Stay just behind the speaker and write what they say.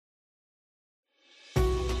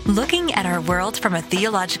Looking at our world from a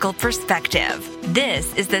theological perspective,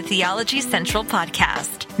 this is the Theology Central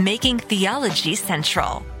Podcast, making theology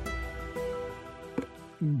central.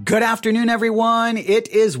 Good afternoon, everyone. It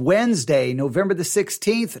is Wednesday, November the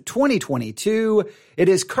 16th, 2022. It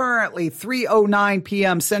is currently 3:09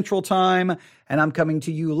 p.m. Central Time, and I'm coming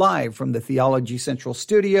to you live from the Theology Central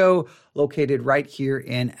studio located right here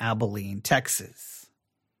in Abilene, Texas.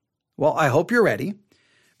 Well, I hope you're ready,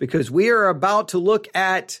 because we are about to look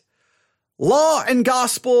at Law and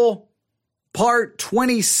Gospel Part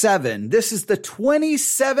 27. This is the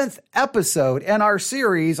 27th episode in our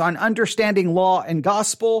series on understanding law and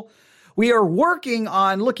gospel. We are working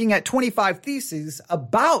on looking at 25 theses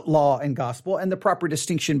about law and gospel and the proper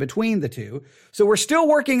distinction between the two. So we're still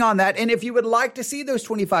working on that. And if you would like to see those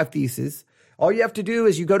 25 theses, all you have to do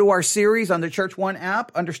is you go to our series on the Church One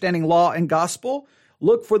app, Understanding Law and Gospel.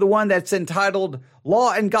 Look for the one that's entitled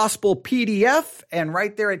Law and Gospel PDF, and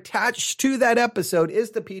right there attached to that episode is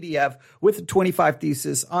the PDF with the 25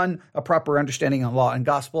 theses on a proper understanding of law and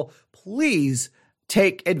gospel. Please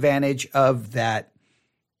take advantage of that,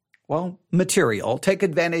 material. Take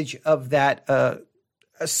advantage of that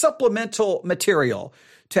supplemental material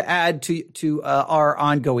to add to our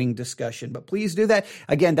ongoing discussion. But please do that.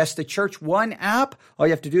 Again, that's the Church One app. All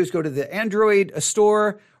you have to do is go to the Android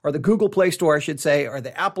store, or the Google Play Store, I should say, or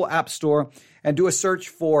the Apple App Store, and do a search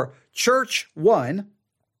for Church One.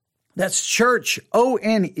 That's Church,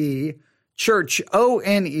 O-N-E, Church,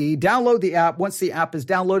 O-N-E. Download the app. Once the app is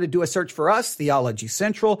downloaded, do a search for us, Theology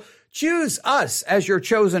Central. Choose us as your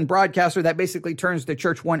chosen broadcaster. That basically turns the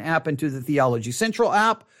Church One app into the Theology Central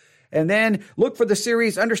app. And then look for the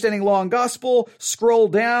series Understanding Law and Gospel. Scroll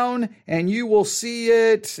down, and you will see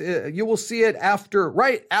it. You will see it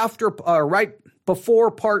right before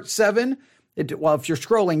Part 7. If you're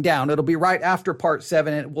scrolling down, it'll be right after Part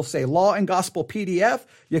 7, and it will say Law and Gospel PDF.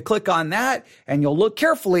 You click on that, and you'll look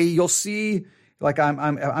carefully. You'll see, like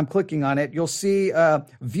I'm clicking on it. You'll see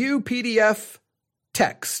View PDF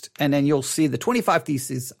Text, and then you'll see the 25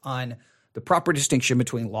 theses on the proper distinction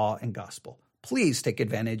between law and gospel. Please take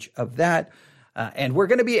advantage of that. And we're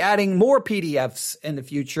going to be adding more PDFs in the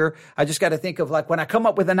future. I just got to think of, like, when I come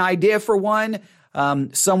up with an idea for one,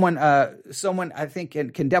 someone I think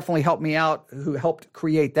can definitely help me out who helped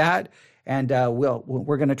create that. And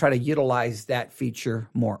we're going to try to utilize that feature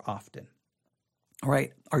more often. All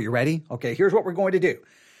right. Are you ready? Okay. Here's what we're going to do.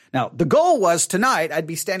 Now, the goal was tonight I'd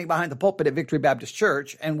be standing behind the pulpit at Victory Baptist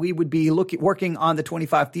Church, and we would be working on the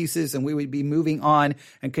 25 theses, and we would be moving on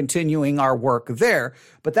and continuing our work there.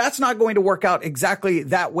 But that's not going to work out exactly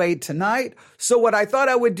that way tonight. So what I thought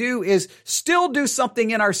I would do is still do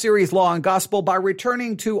something in our series Law and Gospel by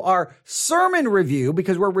returning to our sermon review,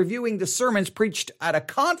 because we're reviewing the sermons preached at a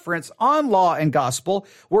conference on law and gospel.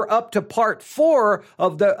 We're up to Part 4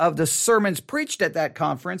 of the sermons preached at that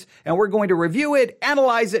conference, and we're going to review it,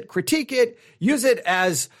 analyze it, critique it, use it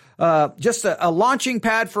as just a launching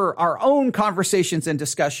pad for our own conversations and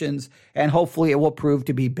discussions, and hopefully it will prove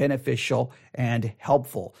to be beneficial and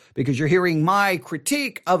helpful, because you're hearing my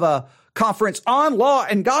critique of a conference on law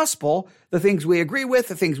and gospel, the things we agree with,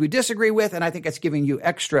 the things we disagree with, and I think it's giving you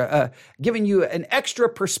an extra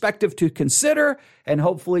perspective to consider, and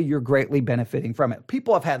hopefully you're greatly benefiting from it.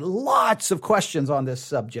 People have had lots of questions on this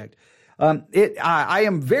subject. I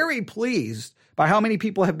am very pleased by how many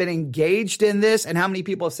people have been engaged in this and how many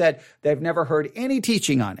people have said they've never heard any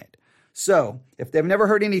teaching on it. So if they've never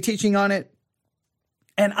heard any teaching on it,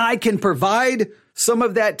 and I can provide some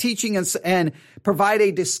of that teaching and provide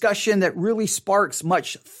a discussion that really sparks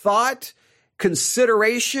much thought,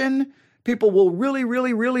 consideration, people will really,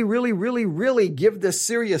 really, really, really, really, really give this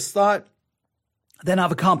serious thought, then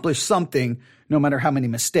I've accomplished something, no matter how many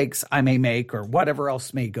mistakes I may make or whatever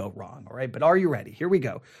else may go wrong. All right. But are you ready? Here we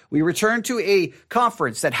go. We return to a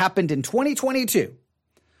conference that happened in 2022.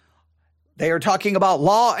 They are talking about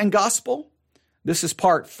law and gospel. This is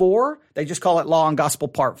Part 4. They just call it Law and Gospel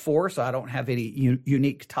Part 4, so I don't have any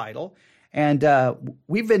unique title. And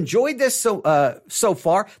we've enjoyed this so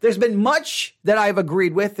far. There's been much that I've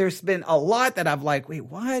agreed with. There's been a lot that I've like, wait,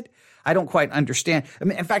 what? I don't quite understand. I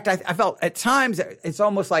mean, in fact, I felt at times it's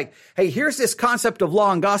almost like, hey, here's this concept of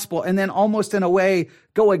law and gospel, and then almost in a way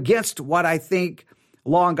go against what I think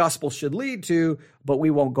law and gospel should lead to, but we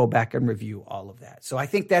won't go back and review all of that. So I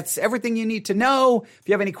think that's everything you need to know. If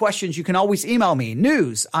you have any questions, you can always email me,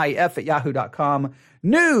 newsif@yahoo.com,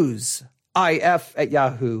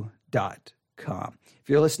 newsif@yahoo.com. If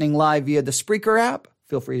you're listening live via the Spreaker app,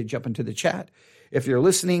 feel free to jump into the chat. If you're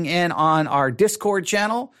listening in on our Discord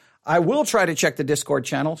channel, I will try to check the Discord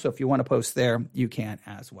channel, so if you want to post there, you can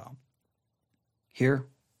as well. Here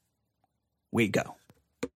we go.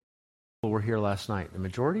 were here last night? The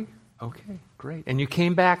majority? Okay, great. And you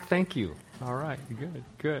came back, thank you. All right,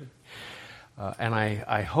 good. And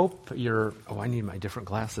I hope you're, I need my different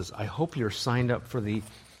glasses. I hope you're signed up for the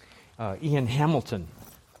Ian Hamilton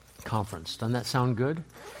conference. Doesn't that sound good?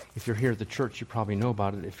 If you're here at the church, you probably know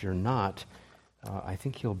about it. If you're not, I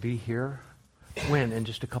think he'll be here. When? In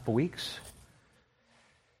just a couple weeks?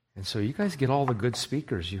 And so you guys get all the good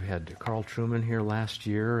speakers. You had Carl Truman here last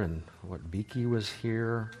year, and Beakey was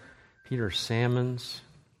here, Peter Sammons.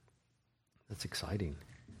 That's exciting.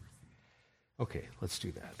 Okay, let's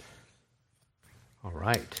do that. All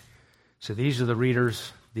right. So these are the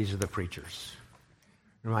readers, these are the preachers.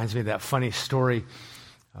 Reminds me of that funny story.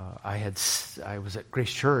 I was at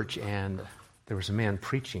Grace Church, and there was a man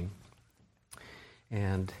preaching,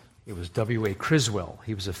 and it was W.A. Criswell.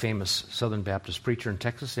 He was a famous Southern Baptist preacher in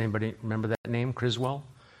Texas. Anybody remember that name, Criswell?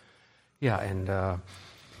 Yeah, and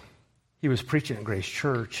he was preaching at Grace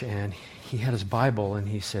Church, and he had his Bible, and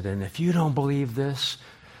he said, and if you don't believe this,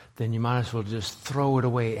 then you might as well just throw it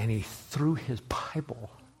away. And he threw his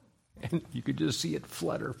Bible, and you could just see it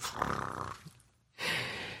flutter.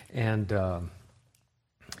 And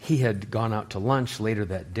he had gone out to lunch later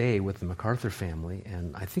that day with the MacArthur family,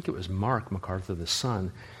 and I think it was Mark MacArthur, the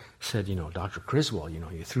son, said, Dr. Criswell,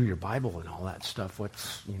 you threw your Bible and all that stuff.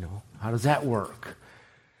 How does that work?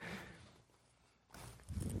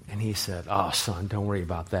 And he said, oh, son, don't worry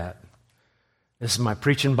about that. This is my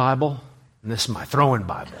preaching Bible, and this is my throwing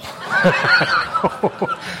Bible.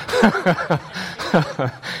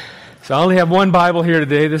 So I only have one Bible here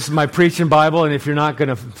today. This is my preaching Bible, and if you're not going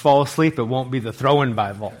to fall asleep, it won't be the throwing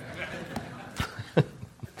Bible.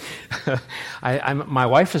 My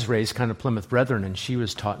wife is raised kind of Plymouth Brethren, and she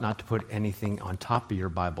was taught not to put anything on top of your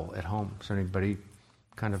Bible at home. So anybody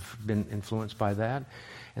kind of been influenced by that?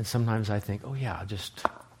 And sometimes I think, oh yeah, just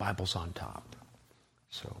Bible's on top.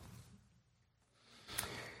 So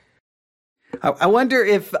I wonder,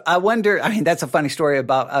 that's a funny story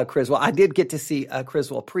about Criswell. I did get to see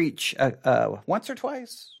Criswell preach once or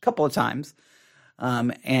twice, a couple of times,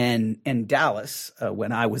 in Dallas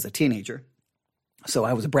when I was a teenager. So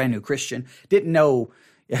I was a brand new Christian, didn't know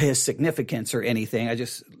his significance or anything. I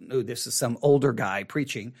just knew this is some older guy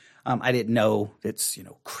preaching. I didn't know it's,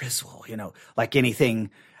 Criswell, like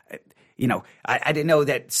anything. I didn't know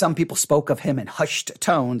that some people spoke of him in hushed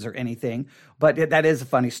tones or anything, but that is a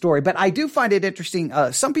funny story. But I do find it interesting.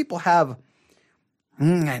 Some people have,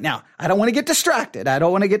 now, I don't want to get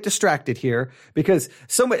distracted here because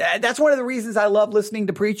that's one of the reasons I love listening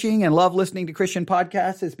to preaching and love listening to Christian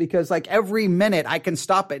podcasts is because like every minute I can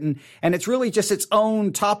stop it and it's really just its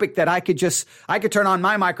own topic that I could turn on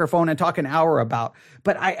my microphone and talk an hour about.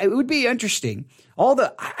 But it would be interesting.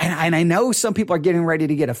 And I know some people are getting ready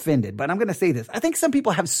to get offended, but I'm going to say this. I think some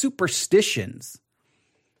people have superstitions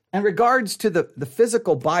in regards to the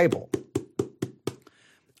physical Bible.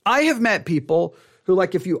 I have met people who,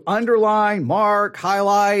 like, if you underline, mark,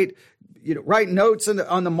 highlight, write notes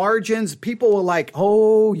on the margins, people will like,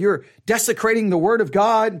 oh, you're desecrating the Word of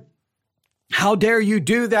God. How dare you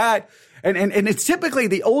do that? And it's typically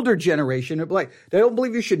the older generation. Like, they don't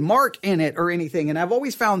believe you should mark in it or anything. And I've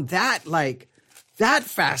always found that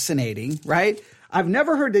fascinating, right? I've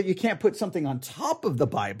never heard that you can't put something on top of the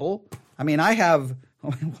Bible. I mean, I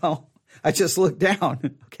just looked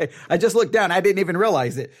down. Okay. I didn't even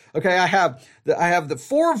realize it. Okay. I have the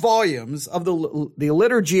 4 volumes of the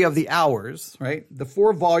Liturgy of the Hours, right? The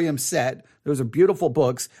 4-volume set. Those are beautiful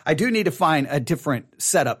books. I do need to find a different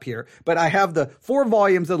setup here, but I have the 4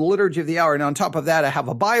 volumes of the Liturgy of the Hour. And on top of that, I have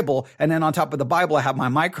a Bible. And then on top of the Bible, I have my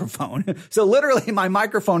microphone. So literally my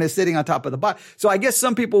microphone is sitting on top of the Bible. So I guess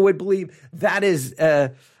some people would believe that is,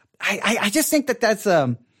 I just think that's,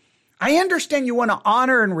 I understand you want to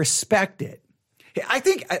honor and respect it. I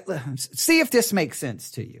think, see if this makes sense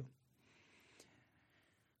to you.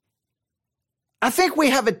 I think we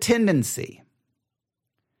have a tendency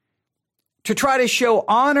to try to show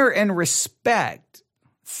honor and respect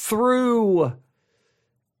through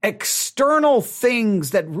external things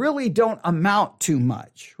that really don't amount to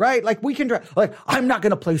much, right? Like we can try, like, I'm not going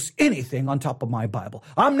to place anything on top of my Bible.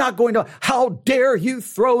 I'm not going to, how dare you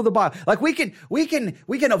throw the Bible? Like we can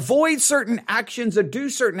avoid certain actions or do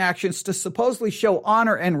certain actions to supposedly show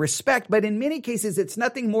honor and respect. But in many cases, it's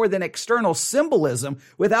nothing more than external symbolism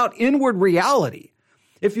without inward reality.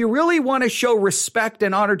 If you really want to show respect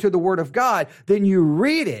and honor to the Word of God, then you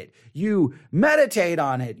read it, you meditate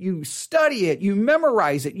on it, you study it, you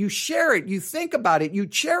memorize it, you share it, you think about it, you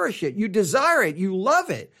cherish it, you desire it, you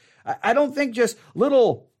love it. I don't think just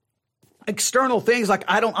little external things like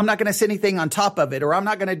I'm not going to say anything on top of it, or I'm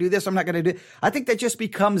not going to do this, I'm not going to do. I think that just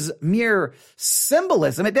becomes mere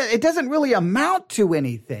symbolism. It doesn't really amount to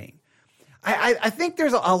anything. I think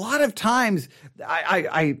there's a lot of times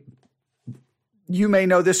you may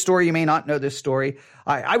know this story, you may not know this story.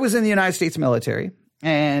 I was in the United States military,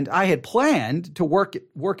 and I had planned to work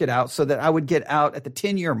it out so that I would get out at the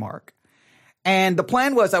 10-year mark. And the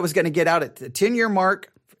plan was I was going to get out at the 10-year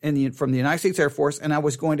mark from the United States Air Force, and I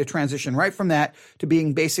was going to transition right from that to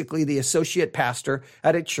being basically the associate pastor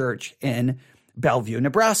at a church in Bellevue,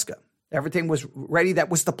 Nebraska. Everything was ready. That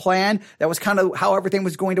was the plan. That was kind of how everything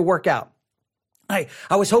was going to work out.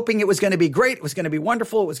 I was hoping it was going to be great. It was going to be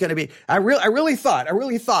wonderful. It was going to be, I really thought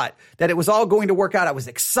that it was all going to work out. I was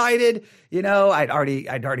excited. You know, I'd already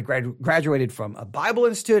graduated from a Bible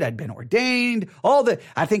Institute. I'd been ordained,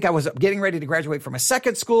 I think I was getting ready to graduate from a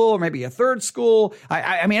second school or maybe a third school.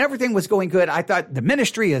 I mean, everything was going good. I thought the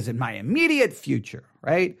ministry is in my immediate future,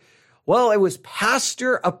 right? Well, it was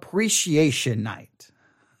Pastor Appreciation Night.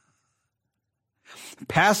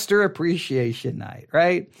 Pastor Appreciation Night,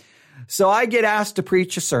 right? So I get asked to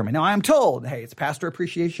preach a sermon. Now I'm told, hey, it's Pastor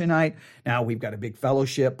Appreciation Night. Now we've got a big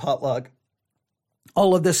fellowship, potluck,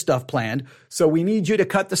 all of this stuff planned. So we need you to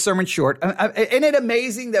cut the sermon short. Isn't it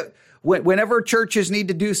amazing that whenever churches need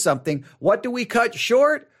to do something, what do we cut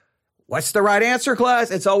short? What's the right answer,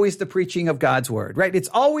 class? It's always the preaching of God's word, right? It's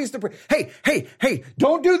always hey,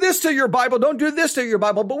 don't do this to your Bible. Don't do this to your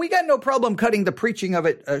Bible. But we got no problem cutting the preaching of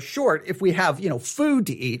it short if we have, food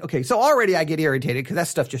to eat. Okay, so already I get irritated because that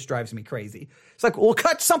stuff just drives me crazy. It's like, we'll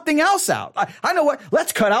cut something else out. I know what.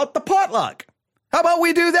 Let's cut out the potluck. How about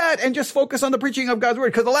we do that and just focus on the preaching of God's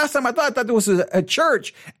word? Because the last time I thought there was a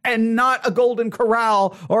church and not a Golden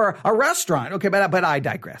Corral or a restaurant. Okay, but I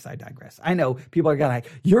digress. I know people are going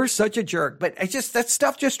like, you're such a jerk, but that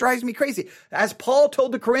stuff just drives me crazy. As Paul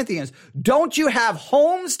told the Corinthians, don't you have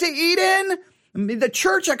homes to eat in? I mean, the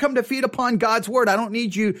church, I come to feed upon God's word. I don't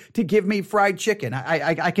need you to give me fried chicken.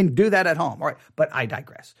 I can do that at home. All right, but I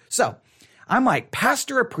digress. So I'm like,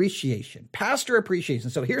 Pastor Appreciation.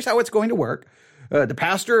 So here's how it's going to work. The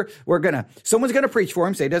pastor, someone's going to preach for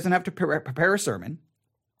him, so he doesn't have to prepare a sermon.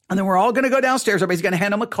 And then we're all going to go downstairs. Everybody's going to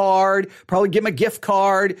hand him a card, probably give him a gift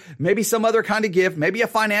card, maybe some other kind of gift, maybe a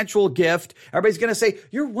financial gift. Everybody's going to say,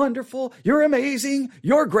 you're wonderful, you're amazing,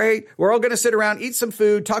 you're great. We're all going to sit around, eat some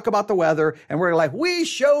food, talk about the weather. And we're like, we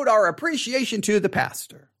showed our appreciation to the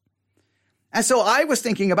pastor. And so I was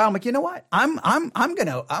thinking about, I'm like, you know what? I'm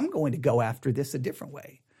going to go after this a different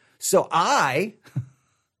way. So I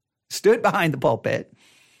stood behind the pulpit,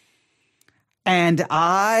 and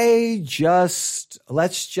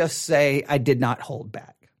let's just say I did not hold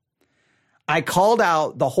back. I called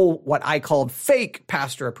out what I called fake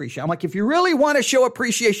pastor appreciation. I'm like, if you really want to show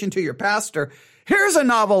appreciation to your pastor, here's a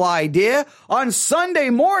novel idea. On Sunday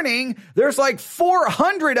morning, there's like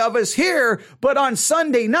 400 of us here, but on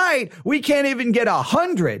Sunday night, we can't even get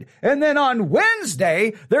 100. And then on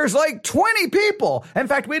Wednesday, there's like 20 people. In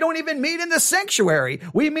fact, we don't even meet in the sanctuary.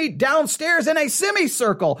 We meet downstairs in a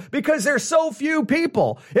semicircle because there's so few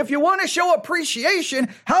people. If you want to show appreciation,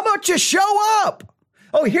 how about you show up?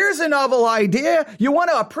 Oh, here's a novel idea. You want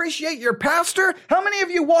to appreciate your pastor? How many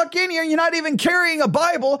of you walk in here and you're not even carrying a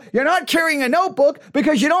Bible? You're not carrying a notebook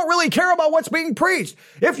because you don't really care about what's being preached.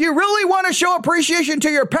 If you really want to show appreciation to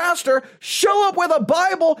your pastor, show up with a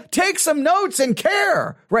Bible, take some notes and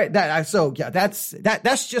care. Right. That's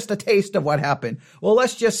just a taste of what happened. Well,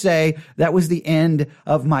 let's just say that was the end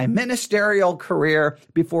of my ministerial career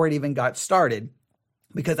before it even got started,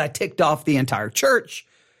 because I ticked off the entire church.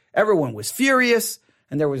 Everyone was furious.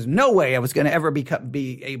 And there was no way I was going to ever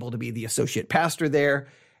be able to be the associate pastor there.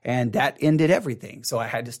 And that ended everything. So I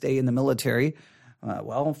had to stay in the military,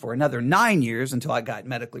 for another 9 years until I got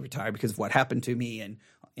medically retired because of what happened to me. And,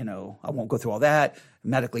 I won't go through all that.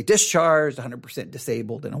 Medically discharged, 100%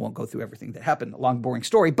 disabled, and I won't go through everything that happened. A long, boring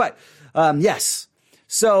story. But, yes.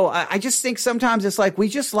 So I just think sometimes it's like we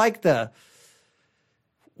just like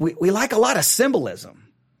we like a lot of symbolism.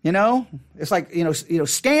 It's like,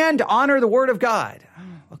 stand to honor the word of God.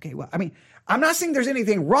 Okay, well, I mean, I'm not saying there's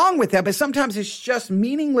anything wrong with that, but sometimes it's just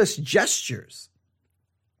meaningless gestures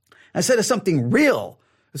instead of something real,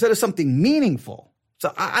 instead of something meaningful.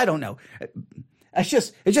 So I don't know. It's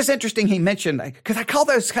just interesting he mentioned, because I call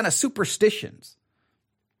those kind of superstitions.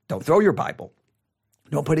 Don't throw your Bible.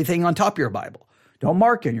 Don't put anything on top of your Bible. Don't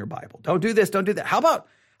mark in your Bible. Don't do this. Don't do that. How about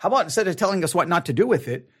instead of telling us what not to do with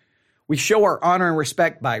it, we show our honor and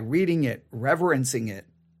respect by reading it, reverencing it,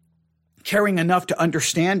 caring enough to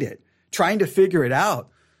understand it, trying to figure it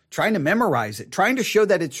out, trying to memorize it, trying to show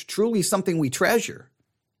that it's truly something we treasure.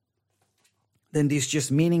 than these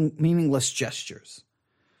just meaningless gestures.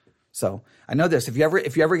 So I know this, if you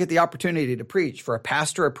ever get the opportunity to preach for a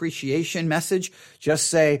pastor appreciation message, just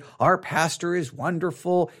say, our pastor is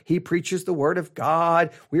wonderful. He preaches the word of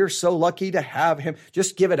God. We are so lucky to have him.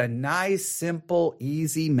 Just give it a nice, simple,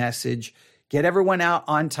 easy message. Get everyone out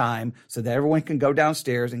on time so that everyone can go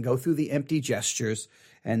downstairs and go through the empty gestures.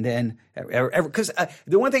 And then, because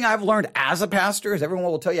the one thing I've learned as a pastor is everyone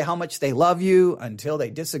will tell you how much they love you until they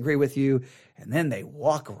disagree with you. And then they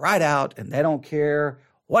walk right out and they don't care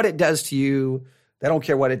what it does to you. They don't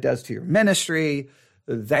care what it does to your ministry.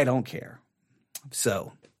 They don't care.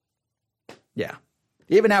 So, yeah.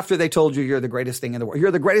 Even after they told you you're the greatest thing in the world.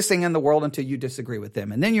 You're the greatest thing in the world until you disagree with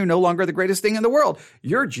them. And then you're no longer the greatest thing in the world.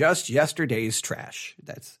 You're just yesterday's trash.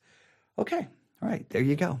 That's okay. All right, there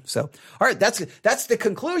you go. So, all right, that's the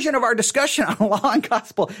conclusion of our discussion on law and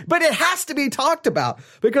gospel. But it has to be talked about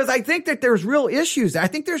because I think that there's real issues. I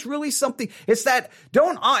think there's really something. It's that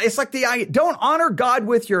don't honor God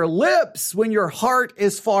with your lips when your heart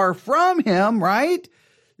is far from him, right?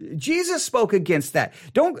 Jesus spoke against that.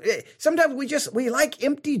 Sometimes we like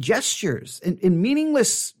empty gestures and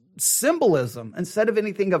meaningless symbolism instead of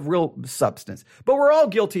anything of real substance. But we're all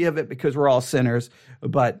guilty of it because we're all sinners.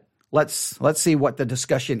 But let's see what the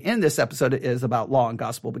discussion in this episode is about law and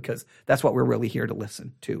gospel, because that's what we're really here to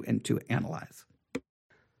listen to and to analyze.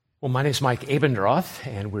 Well, my name is Mike Abendroth,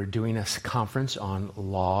 and we're doing a conference on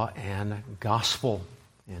law and gospel.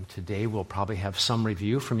 And today we'll probably have some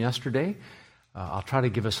review from yesterday. I'll try to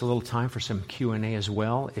give us a little time for some Q&A as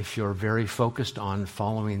well. If you're very focused on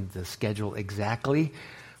following the schedule exactly,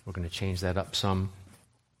 we're going to change that up some.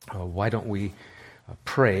 Why don't we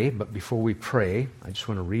pray? But before we pray, I just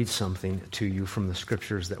want to read something to you from the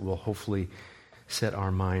scriptures that will hopefully set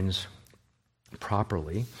our minds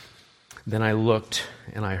properly. Then I looked,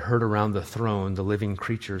 and I heard around the throne the living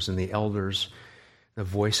creatures and the elders, the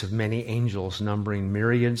voice of many angels, numbering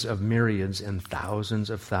myriads of myriads and thousands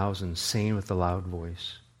of thousands, saying with a loud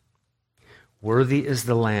voice, "Worthy is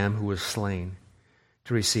the Lamb who was slain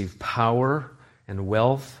to receive power and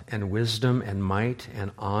wealth and wisdom and might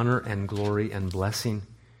and honor and glory and blessing."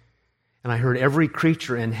 And I heard every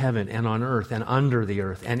creature in heaven and on earth and under the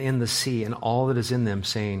earth and in the sea and all that is in them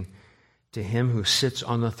saying, "To him who sits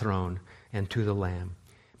on the throne and to the Lamb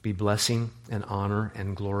be blessing and honor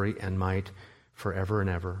and glory and might forever and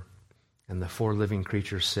ever." And the four living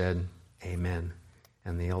creatures said, "Amen."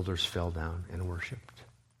 And the elders fell down and worshiped.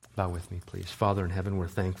 Bow with me, please. Father in heaven, we're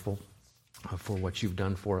thankful for what you've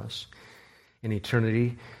done for us. In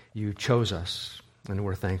eternity, you chose us, and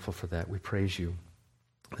we're thankful for that. We praise you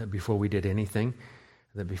that before we did anything,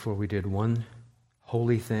 that before we did one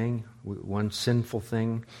holy thing, one sinful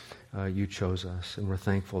thing, you chose us. And we're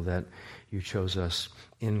thankful that you chose us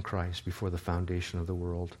in Christ before the foundation of the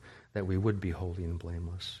world, that we would be holy and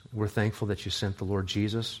blameless. We're thankful that you sent the Lord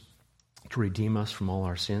Jesus to redeem us from all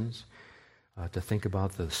our sins, to think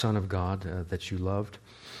about the Son of God that you loved,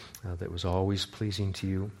 that was always pleasing to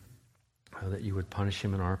you, that you would punish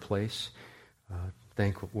him in our place.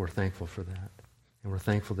 We're thankful for that. And we're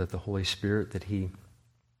thankful that the Holy Spirit, that he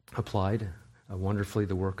applied wonderfully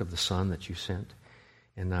the work of the Son that you sent.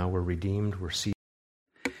 And now we're redeemed, we're seated.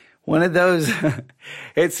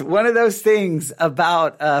 It's one of those things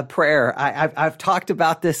about prayer. I've talked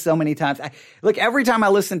about this so many times. Look, every time I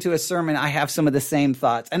listen to a sermon, I have some of the same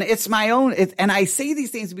thoughts. And it's my own, and I say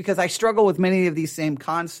these things because I struggle with many of these same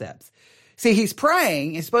concepts. See, he's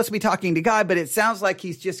praying, he's supposed to be talking to God, but it sounds like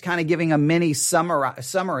he's just kind of giving a mini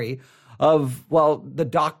summary of, well, the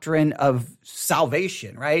doctrine of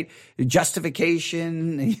salvation, right?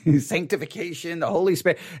 Justification, sanctification, the Holy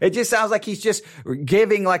Spirit. It just sounds like he's just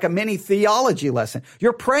giving like a mini theology lesson.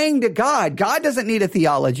 You're praying to God. God doesn't need a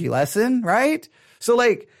theology lesson, right? So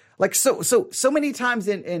so many times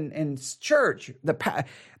in church, the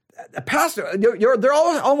pastor, there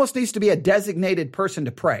almost needs to be a designated person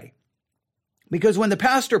to pray. Because when the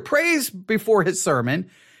pastor prays before his sermon,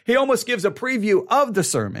 he almost gives a preview of the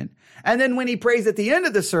sermon. And then when he prays at the end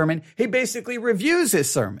of the sermon, he basically reviews his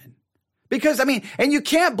sermon. Because, and you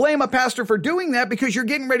can't blame a pastor for doing that because you're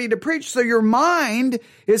getting ready to preach. So your mind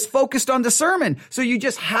is focused on the sermon. So you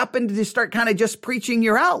just happen to start kind of just preaching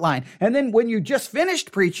your outline. And then when you just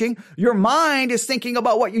finished preaching, your mind is thinking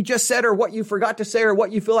about what you just said or what you forgot to say or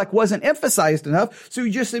what you feel like wasn't emphasized enough. So you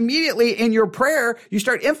just immediately in your prayer, you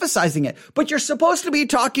start emphasizing it. But you're supposed to be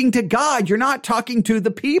talking to God. You're not talking to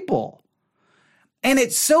the people. And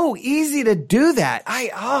it's so easy to do that.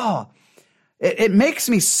 It makes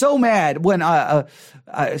me so mad when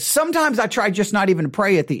sometimes I try just not even to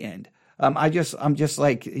pray at the end. I'm just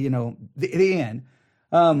like, the end.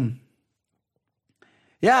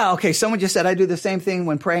 Yeah, okay. Someone just said I do the same thing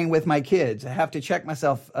when praying with my kids. I have to check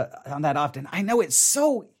myself on that often. I know it's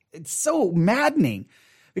so maddening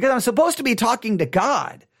because I'm supposed to be talking to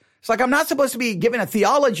God. It's like I'm not supposed to be giving a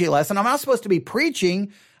theology lesson. I'm not supposed to be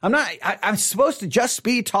preaching. I'm supposed to just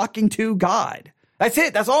be talking to God. That's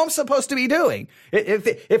it. That's all I'm supposed to be doing.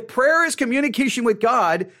 If prayer is communication with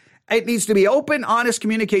God, it needs to be open, honest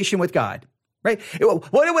communication with God. Right?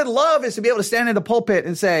 What I would love is to be able to stand in the pulpit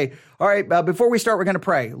and say, all right, before we start, we're going to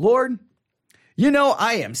pray. Lord,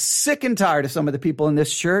 I am sick and tired of some of the people in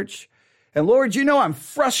this church. And Lord, I'm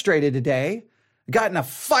frustrated today. I got in a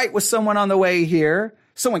fight with someone on the way here.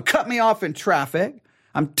 Someone cut me off in traffic.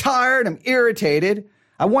 I'm tired. I'm irritated.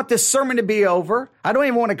 I want this sermon to be over. I don't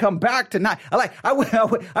even want to come back tonight. I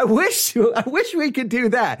wish we could do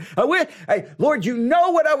that. Lord, you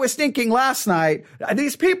know what I was thinking last night.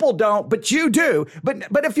 These people don't, but you do. But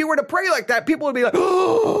if you were to pray like that, people would be like,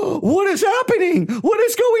 oh, what is happening? What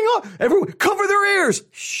is going on? Everyone, cover their ears.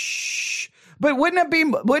 Shh. But wouldn't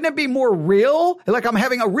it be more real? Like I'm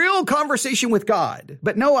having a real conversation with God.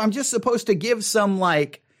 But no, I'm just supposed to give some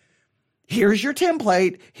here's your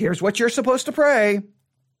template. Here's what you're supposed to pray.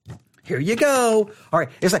 Here you go. All right.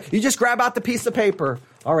 It's like you just grab out the piece of paper.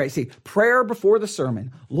 All right. See, prayer before the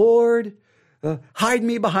sermon. Lord, hide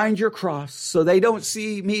me behind your cross so they don't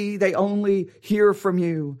see me. They only hear from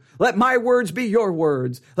you. Let my words be your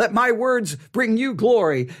words. Let my words bring you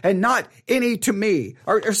glory and not any to me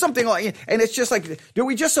or something like. And it's just like, do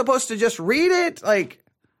we just supposed to just read it? Like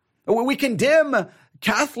we condemn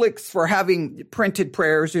Catholics for having printed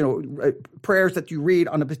prayers, prayers that you read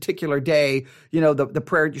on a particular day, the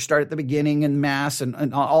prayer you start at the beginning in Mass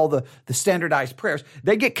and all the standardized prayers.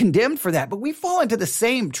 They get condemned for that, but we fall into the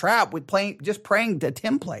same trap with just praying the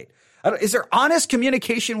template. Is there honest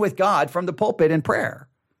communication with God from the pulpit in prayer?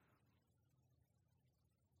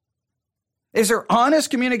 Is there honest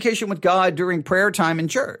communication with God during prayer time in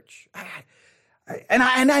church? And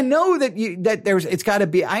I know that it's got to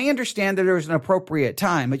be. I understand that there's an appropriate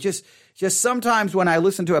time. It just sometimes when I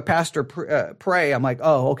listen to a pastor pray, I'm like,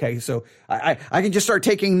 oh, okay, so I can just start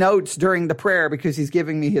taking notes during the prayer because he's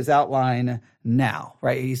giving me his outline now,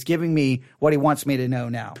 right? He's giving me what he wants me to know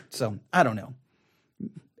now. So I don't know.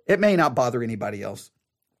 It may not bother anybody else.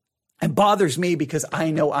 It bothers me because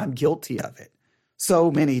I know I'm guilty of it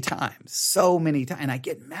so many times, and I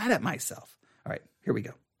get mad at myself. All right, here we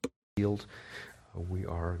go. We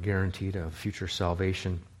are guaranteed a future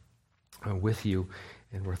salvation with you,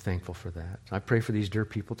 and we're thankful for that. I pray for these dear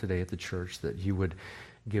people today at the church that you would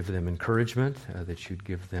give them encouragement, that you'd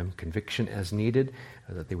give them conviction as needed,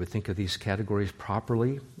 that they would think of these categories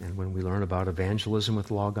properly. And when we learn about evangelism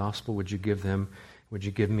with law gospel, would you give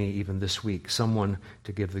me even this week someone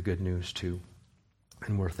to give the good news to?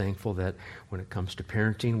 And we're thankful that when it comes to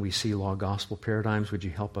parenting, we see law gospel paradigms. Would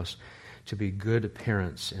you help us to be good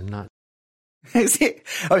parents and not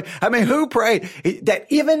who prayed that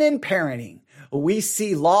even in parenting, we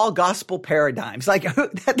see law gospel paradigms? Like,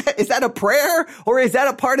 is that a prayer or is that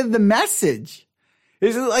a part of the message?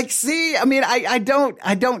 Is it like, I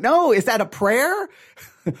don't know. Is that a prayer?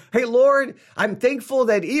 Hey, Lord, I'm thankful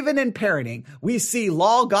that even in parenting, we see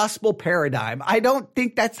law gospel paradigm. I don't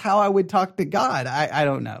think that's how I would talk to God. I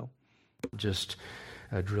don't know. Just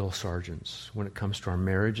drill sergeants. When it comes to our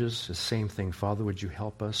marriages, the same thing. Father, would you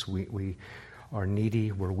help us? We are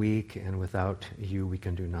needy, we're weak, and without you, we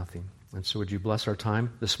can do nothing. And so would you bless our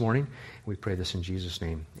time this morning? We pray this in Jesus'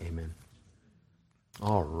 name. Amen.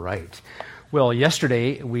 All right. Well,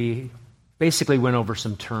 yesterday we basically went over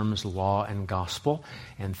some terms, law and gospel.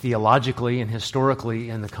 And theologically and historically,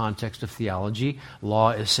 in the context of theology,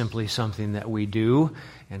 law is simply something that we do,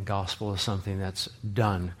 and gospel is something that's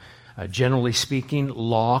done. Generally speaking,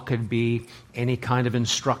 law could be any kind of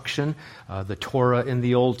instruction, the Torah in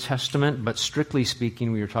the Old Testament, but strictly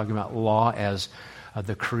speaking, we were talking about law as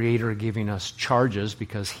the Creator giving us charges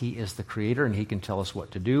because He is the Creator and He can tell us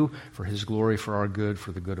what to do for His glory, for our good,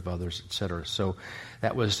 for the good of others, etc. So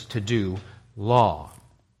that was to do law,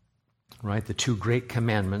 right? The two great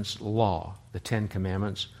commandments, law. The 10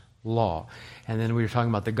 Commandments, law. And then we were talking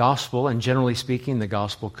about the gospel, and generally speaking, the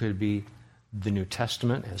gospel could be the New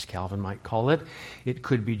Testament, as Calvin might call it. It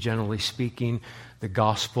could be, generally speaking, the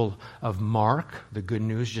Gospel of Mark, the good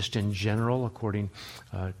news just in general, according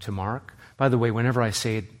to Mark. By the way, whenever I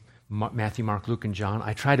say Matthew, Mark, Luke, and John,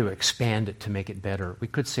 I try to expand it to make it better. We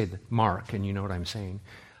could say Mark, and you know what I'm saying.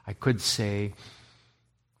 I could say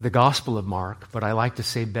the Gospel of Mark, but I like to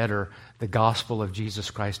say better the Gospel of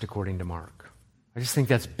Jesus Christ according to Mark. I just think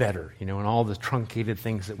that's better, and all the truncated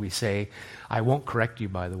things that we say. I won't correct you,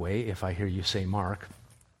 by the way, if I hear you say Mark.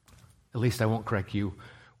 At least I won't correct you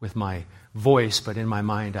with my voice, but in my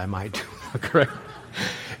mind I might do correct.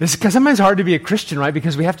 It's because sometimes it's hard to be a Christian, right?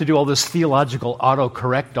 Because we have to do all this theological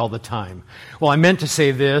autocorrect all the time. Well, I meant to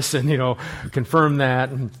say this and, confirm that.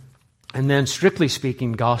 And then, strictly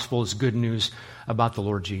speaking, gospel is good news about the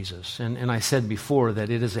Lord Jesus. And I said before that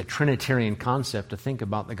it is a Trinitarian concept to think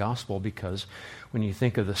about the gospel, because when you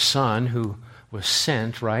think of the Son who was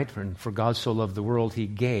sent, right? And for God so loved the world, he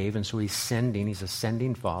gave, and so he's sending. He's a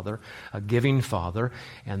sending Father, a giving Father,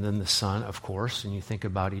 and then the Son, of course. And you think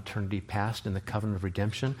about eternity past in the covenant of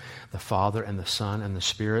redemption, the Father and the Son and the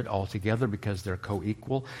Spirit all together, because they're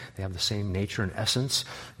co-equal. They have the same nature and essence,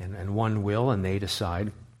 and one will, and they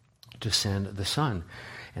decide to send the Son.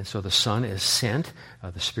 And so the Son is sent.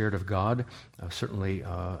 The Spirit of God certainly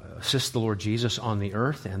assists the Lord Jesus on the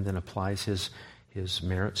earth, and then applies his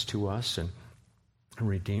merits to us, and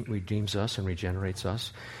redeems us and regenerates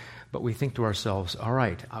us. But we think to ourselves, all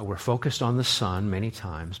right, we're focused on the Son many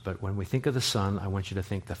times, but when we think of the Son, I want you to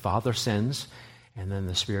think the Father sends, and then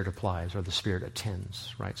the Spirit applies, or the Spirit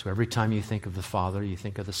attends, right? So every time you think of the Father, you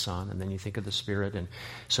think of the Son, and then you think of the Spirit. And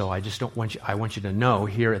so I want you to know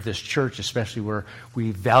here at this church, especially where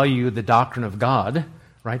we value the doctrine of God,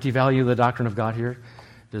 right? Do you value the doctrine of God here?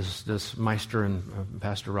 Does Meister and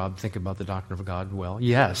Pastor Rob think about the doctrine of God? Well,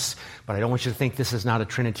 yes, but I don't want you to think this is not a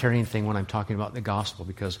Trinitarian thing when I'm talking about the gospel,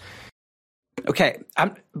 because... Okay,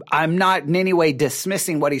 I'm not in any way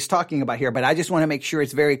dismissing what he's talking about here, but I just want to make sure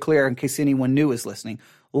it's very clear in case anyone new is listening.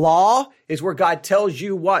 Law is where God tells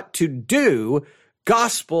you what to do.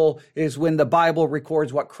 Gospel is when the Bible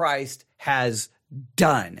records what Christ has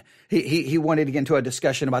done. He wanted to get into a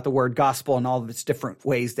discussion about the word gospel and all of its different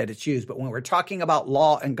ways that it's used. But when we're talking about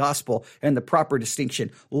law and gospel and the proper distinction,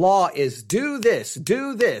 law is do this,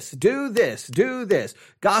 do this, do this, do this.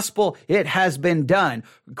 Gospel, it has been done.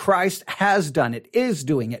 Christ has done it, is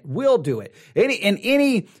doing it, will do it. In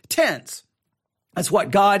any tense, that's what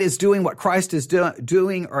God is doing, what Christ is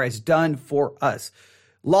doing or has done for us.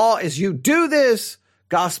 Law is you do this.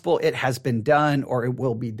 Gospel, it has been done or it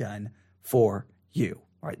will be done for you.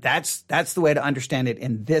 All right, that's the way to understand it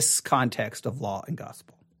in this context of law and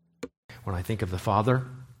gospel. When I think of the Father,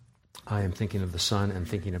 I am thinking of the Son and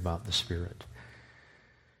thinking about the Spirit.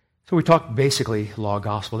 So we talked basically law,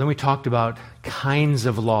 gospel. Then we talked about kinds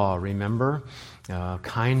of law, remember?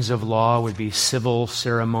 Kinds of law would be civil,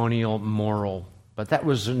 ceremonial, moral. But that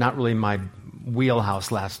was not really my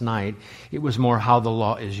wheelhouse last night. It was more how the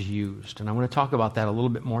law is used. And I want to talk about that a little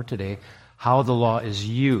bit more today, how the law is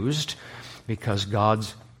used, because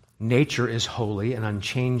God's nature is holy and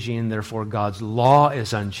unchanging, therefore God's law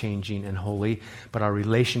is unchanging and holy, but our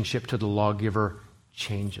relationship to the lawgiver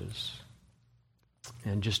changes.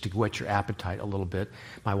 And just to whet your appetite a little bit,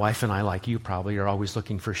 my wife and I, like you probably, are always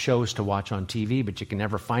looking for shows to watch on TV, but you can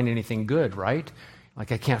never find anything good, right?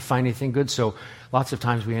 Like I can't find anything good, so lots of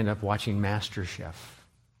times we end up watching MasterChef.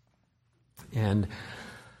 And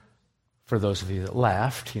for those of you that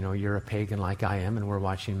laughed, you're a pagan like I am, and we're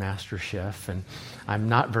watching MasterChef, and I'm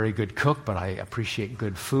not a very good cook, but I appreciate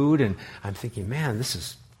good food, and I'm thinking, man, this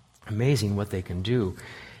is amazing what they can do.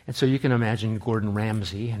 And so you can imagine Gordon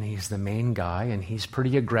Ramsay, and he's the main guy, and he's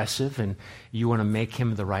pretty aggressive, and you want to make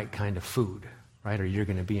him the right kind of food, right? Or you're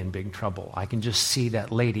going to be in big trouble. I can just see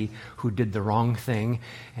that lady who did the wrong thing,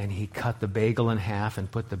 and he cut the bagel in half and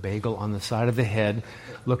put the bagel on the side of the head,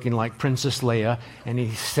 looking like Princess Leia, and he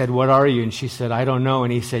said, "What are you?" And she said, "I don't know."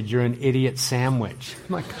 And he said, "You're an idiot sandwich."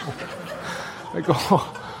 I'm like,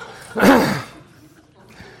 oh.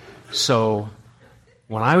 So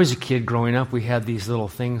when I was a kid growing up, we had these little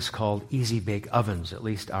things called Easy Bake Ovens, at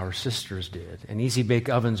least our sisters did. And Easy Bake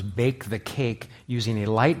Ovens bake the cake using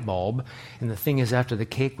a light bulb. And the thing is, after the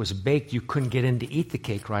cake was baked, you couldn't get in to eat the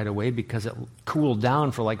cake right away because it cooled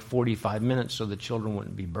down for like 45 minutes so the children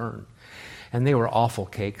wouldn't be burned. And they were awful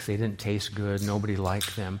cakes. They didn't taste good. Nobody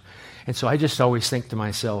liked them. And so I just always think to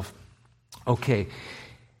myself, okay,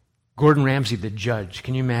 Gordon Ramsay, the judge,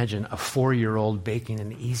 can you imagine a 4-year-old baking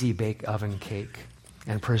an Easy Bake Oven cake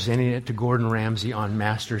and presenting it to Gordon Ramsay on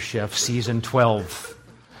MasterChef Season 12.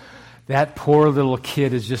 That poor little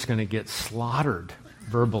kid is just going to get slaughtered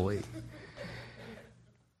verbally.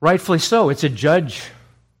 Rightfully so. It's a judge.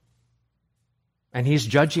 And he's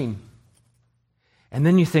judging. And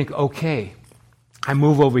then you think, okay, I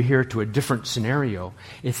move over here to a different scenario.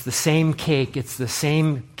 It's the same cake. It's the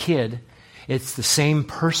same kid. It's the same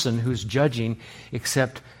person who's judging,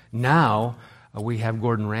 except now we have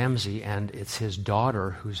Gordon Ramsay, and it's his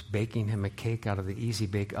daughter who's baking him a cake out of the Easy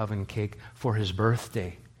Bake Oven cake for his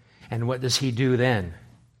birthday. And what does he do then?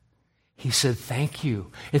 He said, "Thank you.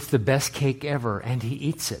 It's the best cake ever." And he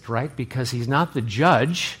eats it, right? Because he's not the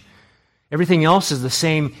judge. Everything else is the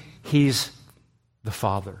same. He's the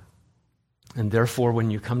Father. And therefore,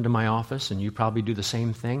 when you come to my office, and you probably do the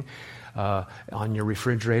same thing, on your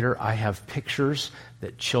refrigerator, I have pictures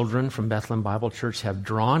that children from Bethlehem Bible Church have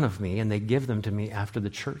drawn of me, and they give them to me after the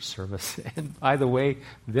church service. And by the way,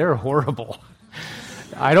 they're horrible.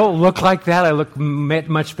 I don't look like that. I look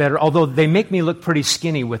much better, although they make me look pretty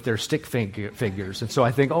skinny with their stick figures. And so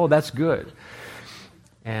I think, oh, that's good.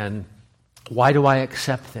 And why do I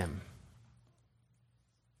accept them?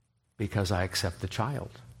 Because I accept the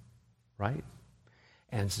child, right?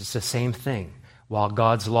 And it's the same thing. While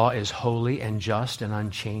God's law is holy and just and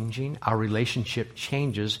unchanging, our relationship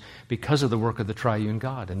changes because of the work of the triune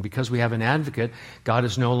God. And because we have an advocate, God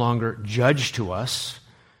is no longer judge to us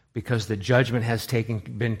because the judgment has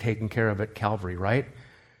been taken care of at Calvary, right?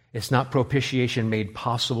 It's not propitiation made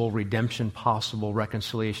possible, redemption possible,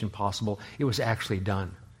 reconciliation possible. It was actually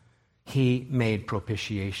done. He made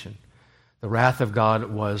propitiation. The wrath of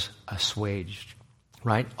God was assuaged.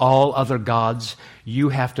 Right? All other gods, you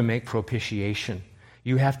have to make propitiation.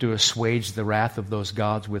 You have to assuage the wrath of those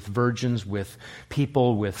gods with virgins, with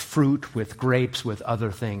people, with fruit, with grapes, with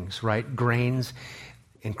other things, right? Grains.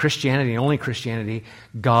 In Christianity, and only Christianity,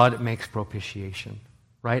 God makes propitiation,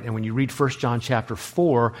 right? And when you read 1 John chapter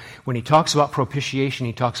 4, when he talks about propitiation,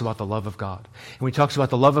 he talks about the love of God. And when he talks about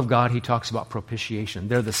the love of God, he talks about propitiation.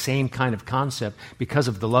 They're the same kind of concept. Because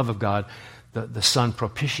of the love of God, the Son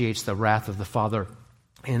propitiates the wrath of the Father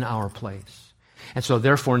in our place. And so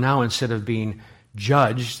therefore now, instead of being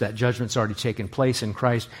judged, that judgment's already taken place in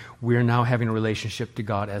Christ, we're now having a relationship to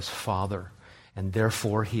God as Father. And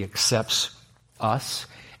therefore he accepts us,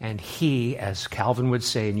 and he, as Calvin would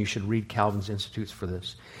say, and you should read Calvin's Institutes for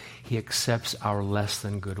this, he accepts our less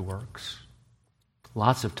than good works.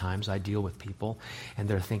 Lots of times I deal with people, and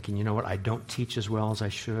they're thinking, you know what, I don't teach as well as I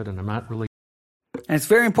should, and I'm not really... And it's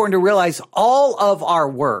very important to realize all of our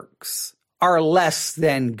works are less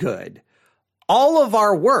than good. All of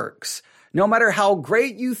our works, no matter how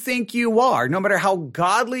great you think you are, no matter how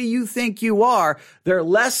godly you think you are, they're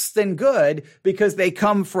less than good because they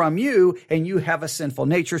come from you and you have a sinful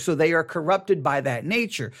nature. So they are corrupted by that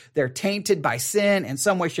nature. They're tainted by sin in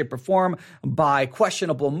some way, shape, or form, by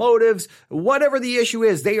questionable motives. Whatever the issue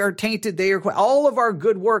is, they are tainted. All of our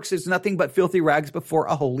good works is nothing but filthy rags before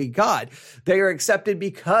a holy God. They are accepted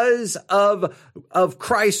because of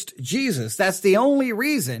Christ Jesus. That's the only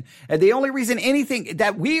reason. And the only reason anything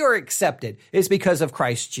that we are accepted is because of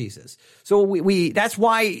Christ Jesus. So that's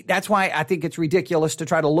why I think it's ridiculous to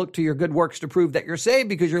try to look to your good works to prove that you're saved,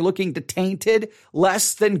 because you're looking to tainted,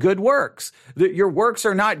 less than good works. Your works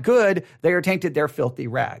are not good. They are tainted. They're filthy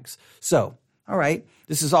rags. So, all right.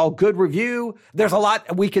 This is all good review. There's a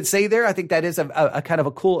lot we could say there. I think that is a kind of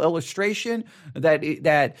a cool illustration that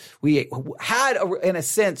we had, in a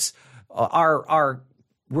sense, our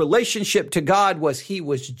relationship to God was he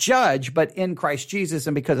was judged, but in Christ Jesus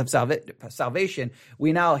and because of salvation,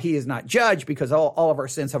 he is not judged because all of our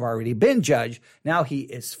sins have already been judged. Now he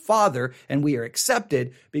is Father, and we are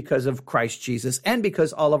accepted because of Christ Jesus and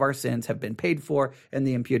because all of our sins have been paid for in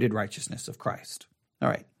the imputed righteousness of Christ. All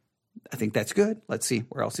right. I think that's good. Let's see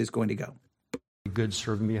where else he's going to go. Good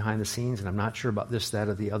serving behind the scenes, and I'm not sure about this, that,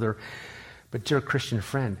 or the other. But dear Christian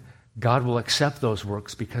friend, God will accept those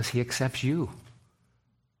works because he accepts you.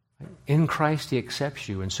 In Christ, he accepts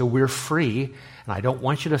you. And so we're free. And I don't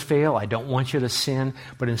want you to fail. I don't want you to sin.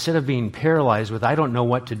 But instead of being paralyzed with, I don't know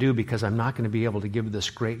what to do because I'm not going to be able to give this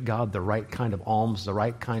great God the right kind of alms, the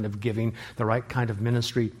right kind of giving, the right kind of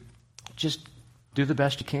ministry, just do the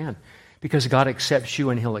best you can. Because God accepts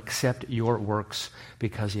you, and he'll accept your works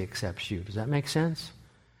because he accepts you. Does that make sense?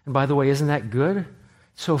 And by the way, isn't that good?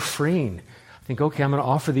 So freeing. Think, okay, I'm going to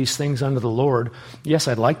offer these things unto the Lord. Yes,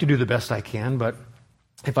 I'd like to do the best I can, but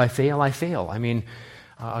if I fail, I fail. I mean,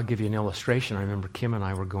 I'll give you an illustration. I remember Kim and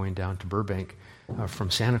I were going down to Burbank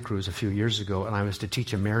from Santa Cruz a few years ago, and I was to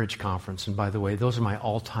teach a marriage conference. And by the way, those are my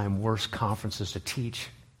all-time worst conferences to teach,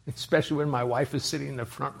 especially when my wife is sitting in the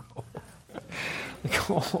front row.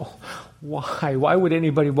 Like, oh, why? Why would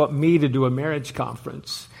anybody want me to do a marriage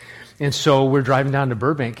conference? And so we're driving down to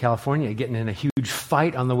Burbank, California, getting in a huge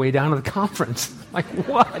fight on the way down to the conference. Like,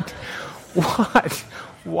 what? What?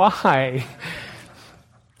 Why?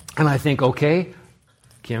 And I think, okay,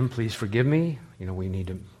 Kim, please forgive me. We need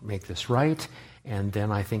to make this right. And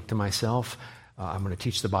then I think to myself, I'm going to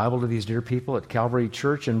teach the Bible to these dear people at Calvary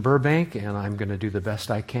Church in Burbank, and I'm going to do the best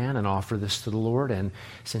I can and offer this to the Lord. And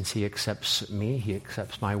since he accepts me, he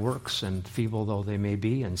accepts my works, and feeble though they may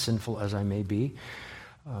be and sinful as I may be,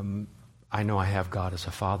 I know I have God as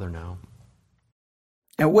a Father now.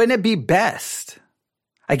 And wouldn't it be best?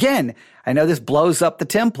 Again, I know this blows up the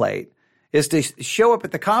template. is to show up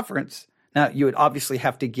at the conference. Now, you would obviously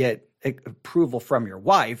have to get approval from your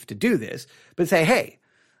wife to do this, but say, hey,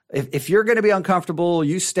 if you're going to be uncomfortable,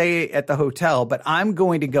 you stay at the hotel, but I'm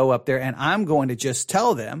going to go up there and I'm going to just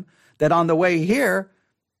tell them that on the way here,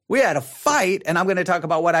 we had a fight, and I'm going to talk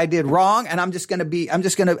about what I did wrong, and I'm just going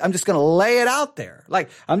to lay it out there. Like,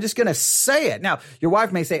 I'm just going to say it. Now, your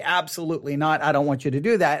wife may say, absolutely not. I don't want you to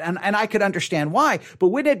do that. And I could understand why, but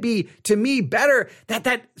wouldn't it be, to me, better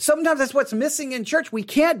that sometimes that's what's missing in church. We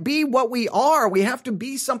can't be what we are. We have to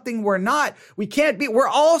be something we're not. We're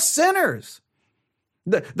all sinners.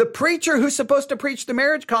 The preacher who's supposed to preach the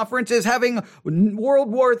marriage conference is having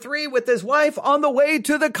World War III with his wife on the way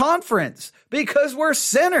to the conference because we're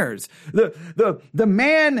sinners. The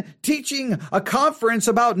man teaching a conference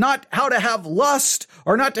about not how to have lust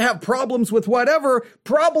or not to have problems with whatever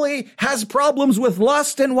probably has problems with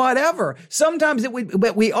lust and whatever. Sometimes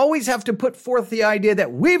but we always have to put forth the idea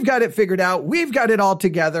that we've got it figured out. We've got it all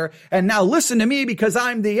together. And now listen to me because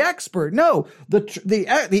I'm the expert. No,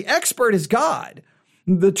 the expert is God.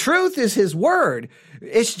 The truth is his word.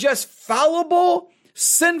 It's just fallible,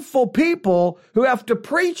 sinful people who have to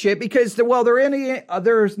preach it because,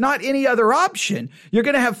 there's not any other option. You're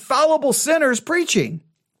going to have fallible sinners preaching.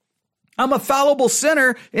 I'm a fallible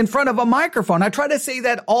sinner in front of a microphone. I try to say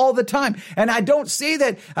that all the time. And I don't say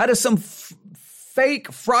that out of some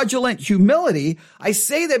fake, fraudulent humility. I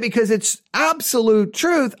say that because it's absolute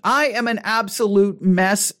truth. I am an absolute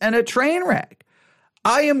mess and a train wreck.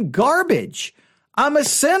 I am garbage. I'm a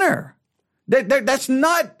sinner. That's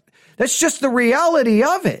just the reality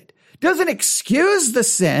of it. Doesn't excuse the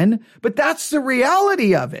sin, but that's the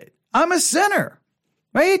reality of it. I'm a sinner,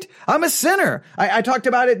 right? I'm a sinner. I talked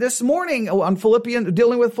about it this morning on Philippians,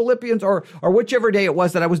 dealing with Philippians, or whichever day it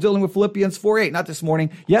was that I was dealing with Philippians 4:8, not this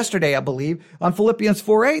morning, yesterday, I believe, on Philippians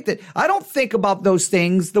 4:8, that I don't think about those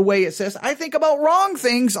things the way it says. I think about wrong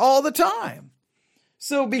things all the time.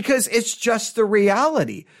 So, because it's just the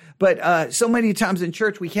reality. But so many times in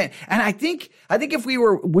church we can't. And I think if we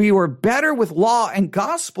were better with law and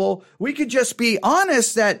gospel, we could just be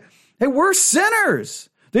honest that, hey, we're sinners.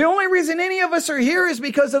 The only reason any of us are here is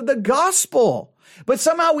because of the gospel. But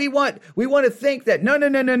somehow we want to think that no.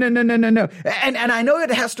 And I know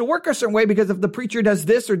it has to work a certain way because if the preacher does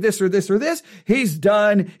this or this or this or this, he's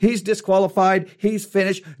done, he's disqualified, he's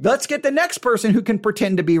finished. Let's get the next person who can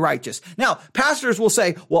pretend to be righteous. Now, pastors will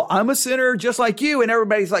say, well, I'm a sinner just like you. And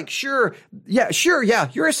everybody's like, sure, you're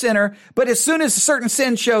a sinner. But as soon as a certain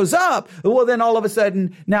sin shows up, well, then all of a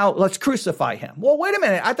sudden, now let's crucify him. Well, wait a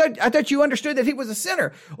minute. I thought you understood that he was a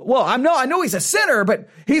sinner. Well, I know he's a sinner, but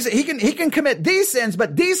he can commit these sins,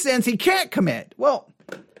 but these sins he can't commit. Well,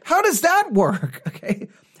 how does that work? Okay.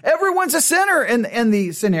 Everyone's a sinner in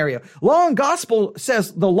the scenario. Law and gospel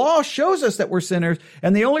says the law shows us that we're sinners,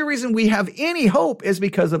 and the only reason we have any hope is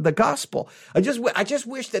because of the gospel. I just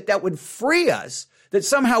wish that would free us, that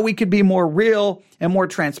somehow we could be more real and more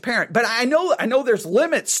transparent. But I know there's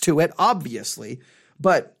limits to it, obviously,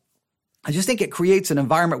 but I just think it creates an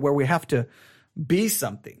environment where we have to be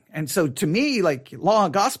something. And so to me, like, law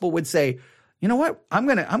and gospel would say, you know what? I'm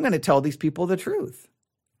gonna tell these people the truth.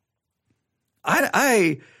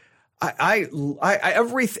 Every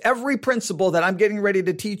principle that I'm getting ready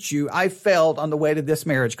to teach you, I failed on the way to this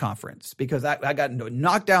marriage conference because I got into a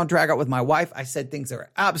knockdown drag out with my wife. I said things that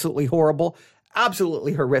are absolutely horrible,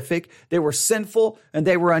 absolutely horrific. They were sinful and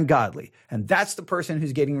they were ungodly. And that's the person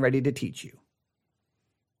who's getting ready to teach you.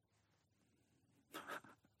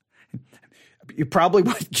 You probably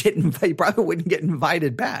wouldn't get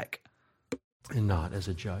invited back. And not as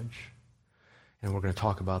a judge. And we're going to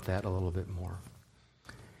talk about that a little bit more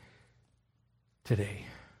today.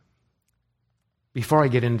 Before I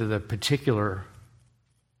get into the particular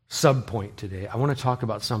subpoint today, I want to talk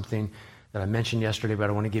about something that I mentioned yesterday, but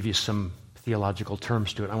I want to give you some theological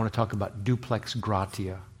terms to it. I want to talk about duplex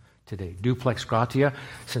gratia today. Duplex gratia.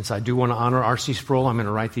 Since I do want to honor R.C. Sproul, I'm going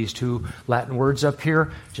to write these two Latin words up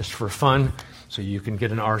here just for fun, so you can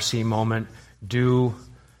get an R.C. moment.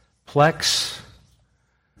 Duplex.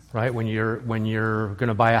 Right, when you're going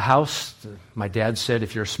to buy a house, my dad said,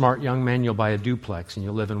 if you're a smart young man, you'll buy a duplex, and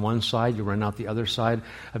you'll live in one side, you'll rent out the other side,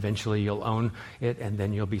 eventually you'll own it, and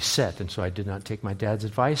then you'll be set. And so I did not take my dad's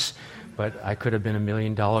advice, but I could have been $1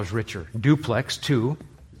 million richer. Duplex, two,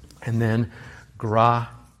 and then gratia.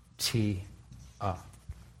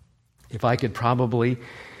 If I could probably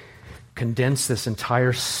condense this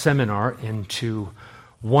entire seminar into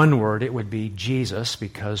one word, it would be Jesus,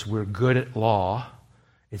 because we're good at law.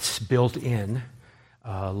 It's built in.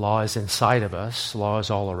 Law is inside of us. Law is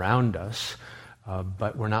all around us.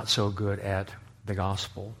 But we're not so good at the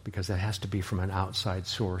gospel, because that has to be from an outside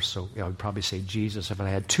source. So I would probably say Jesus. If I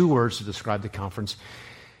had two words to describe the conference,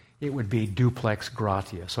 it would be duplex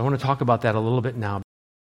gratia. So I want to talk about that a little bit now.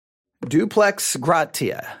 Duplex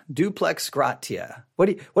gratia. Duplex gratia. What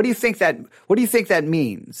do you think that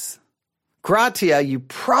means? Gratia, you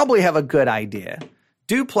probably have a good idea.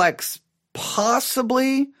 Duplex,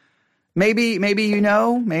 possibly. Maybe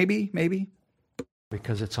maybe.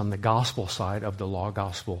 Because it's on the gospel side of the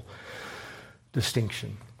law-gospel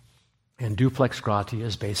distinction. And duplex gratia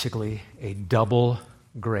is basically a double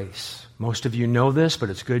grace. Most of you know this, but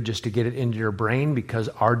it's good just to get it into your brain because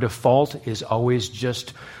our default is always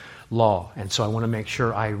just law. And so I want to make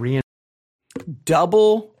sure I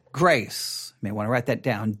double grace. You may want to write that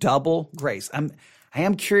down. Double grace. I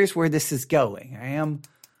am curious where this is going.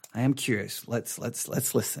 I am curious. Let's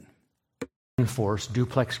listen. Enforce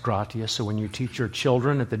duplex gratia. So when you teach your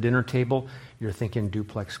children at the dinner table, you're thinking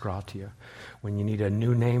duplex gratia. When you need a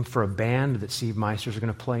new name for a band that Steve Meister's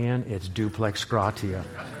going to play in, it's duplex gratia.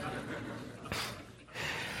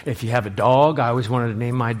 If you have a dog, I always wanted to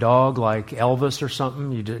name my dog like Elvis or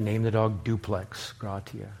something. You name the dog duplex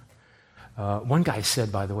gratia. One guy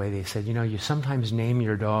said, by the way, they said, you sometimes name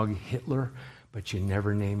your dog Hitler, but you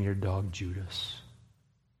never name your dog Judas.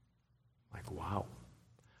 Like, wow.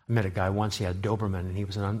 I met a guy once, he had a Doberman, and he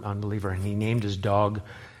was an unbeliever, and he named his dog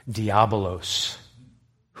Diabolos.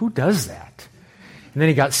 Who does that? And then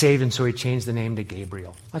he got saved, and so he changed the name to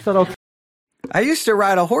Gabriel. I thought, okay. I used to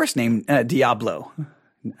ride a horse named Diablo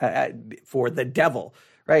for the devil,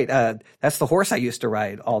 right? That's the horse I used to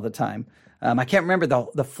ride all the time. I can't remember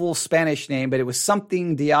the full Spanish name, but it was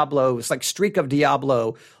something Diablo. It was like Streak of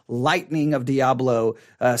Diablo, Lightning of Diablo,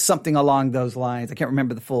 something along those lines. I can't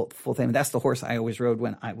remember the full thing. That's the horse I always rode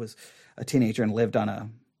when I was a teenager and lived on a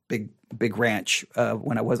big ranch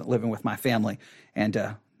when I wasn't living with my family. And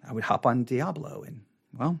I would hop on Diablo. And,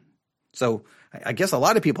 well, so I guess a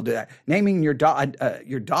lot of people do that. Naming your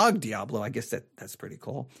dog Diablo, I guess that's pretty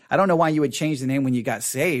cool. I don't know why you would change the name when you got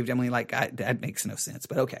saved. I mean, that makes no sense,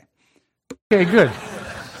 but okay. Okay, good.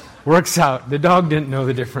 Works out. The dog didn't know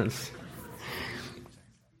the difference.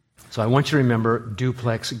 So I want you to remember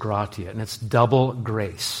duplex gratia, and it's double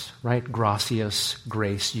grace, right? Gratias,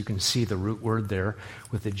 grace. You can see the root word there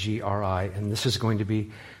with the G-R-I, and this is going to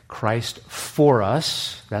be Christ for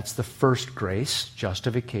us. That's the first grace,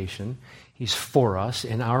 justification. He's for us,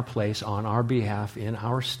 in our place, on our behalf, in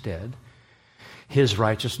our stead. His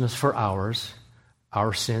righteousness for ours,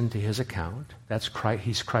 our sin to his account. That's Christ.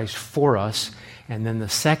 He's Christ for us. And then the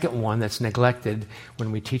second one that's neglected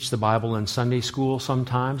when we teach the Bible in Sunday school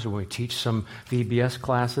sometimes, or when we teach some VBS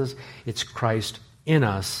classes, it's Christ in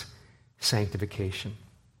us, sanctification.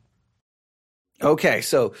 Okay,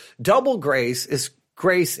 so double grace is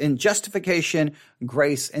grace in justification,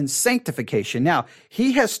 grace in sanctification. Now,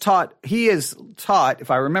 he is taught, if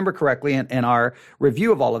I remember correctly in our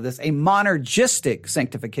review of all of this, a monergistic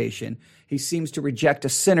sanctification. He seems to reject a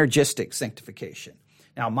synergistic sanctification.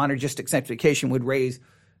 Now, monergistic sanctification would raise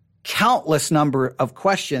countless number of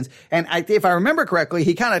questions. And if I remember correctly,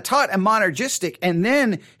 he kind of taught a monergistic, and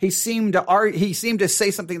then he seemed to say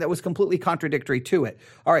something that was completely contradictory to it.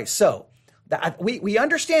 All right, so we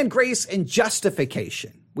understand grace and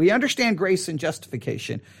justification. We understand grace and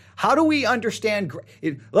justification. How do we understand?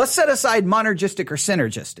 Let's set aside monergistic or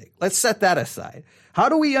synergistic. Let's set that aside. How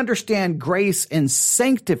do we understand grace and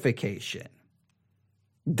sanctification?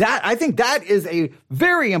 I think that is a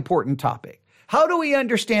very important topic. How do we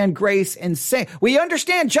understand grace and we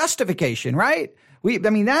understand justification, right?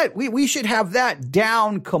 We should have that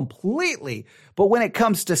down completely. But when it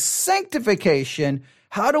comes to sanctification,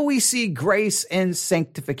 how do we see grace and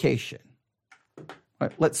sanctification? All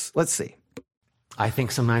right, let's see. I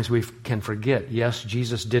think sometimes we can forget, yes,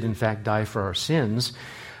 Jesus did in fact die for our sins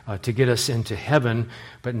to get us into heaven,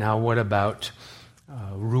 but now what about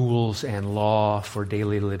rules and law for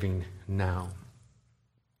daily living now?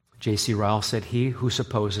 J.C. Ryle said, "He who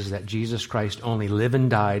supposes that Jesus Christ only lived and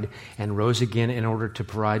died and rose again in order to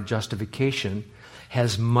provide justification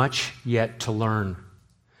has much yet to learn.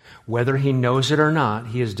 Whether he knows it or not,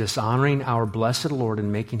 he is dishonoring our blessed Lord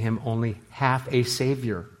and making him only half a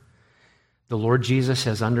Savior. The Lord Jesus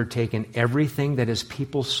has undertaken everything that his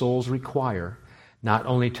people's souls require, not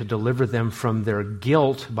only to deliver them from their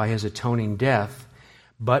guilt by his atoning death,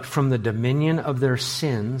 but from the dominion of their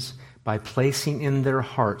sins by placing in their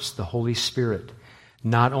hearts the Holy Spirit,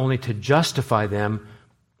 not only to justify them,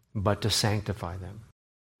 but to sanctify them."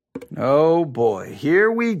 Oh boy,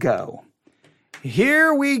 here we go.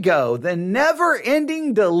 Here we go. The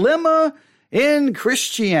never-ending dilemma in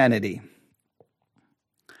Christianity.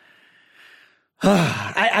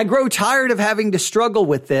 I grow tired of having to struggle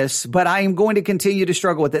with this, but I am going to continue to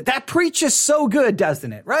struggle with it. That preaches so good,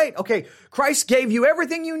 doesn't it? Right? Okay, Christ gave you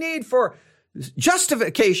everything you need for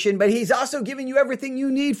justification, but he's also giving you everything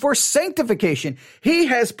you need for sanctification. He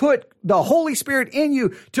has put the Holy Spirit in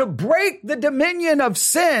you to break the dominion of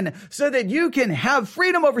sin so that you can have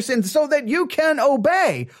freedom over sin, so that you can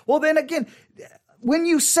obey. Well, then again, when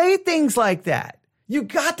you say things like that, you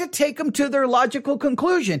got to take them to their logical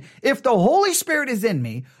conclusion. If the Holy Spirit is in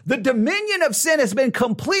me, the dominion of sin has been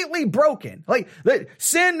completely broken. Like,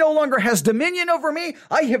 sin no longer has dominion over me.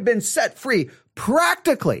 I have been set free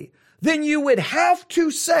practically. Then you would have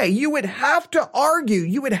to say, you would have to argue,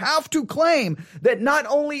 you would have to claim that not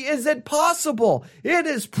only is it possible, it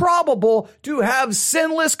is probable to have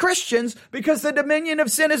sinless Christians because the dominion of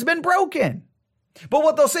sin has been broken. But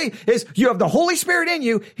what they'll say is, you have the Holy Spirit in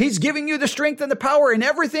you. He's giving you the strength and the power and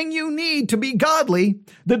everything you need to be godly.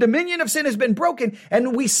 The dominion of sin has been broken.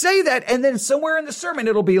 And we say that, and then somewhere in the sermon,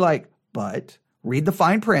 it'll be like, but read the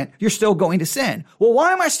fine print. You're still going to sin. Well,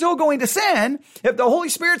 why am I still going to sin if the Holy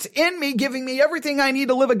Spirit's in me, giving me everything I need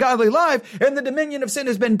to live a godly life, and the dominion of sin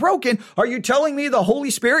has been broken? Are you telling me the Holy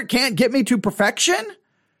Spirit can't get me to perfection?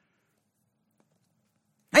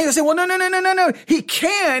 And you say, well, no. He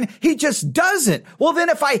can. He just doesn't. Well, then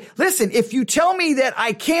if you tell me that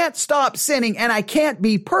I can't stop sinning and I can't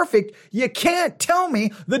be perfect, you can't tell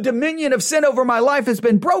me the dominion of sin over my life has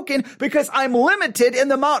been broken, because I'm limited in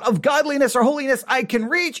the amount of godliness or holiness I can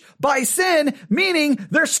reach by sin, meaning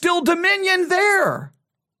there's still dominion there.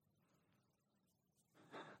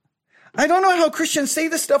 I don't know how Christians say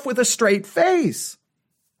this stuff with a straight face.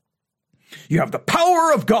 You have the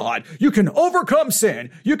power of God. You can overcome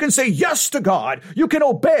sin. You can say yes to God. You can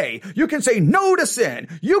obey. You can say no to sin.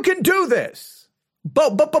 You can do this.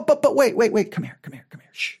 But wait. Come here.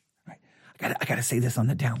 Shh. All right. I gotta say this on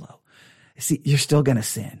the down low. See, you're still gonna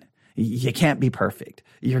sin. You can't be perfect.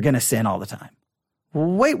 You're gonna sin all the time.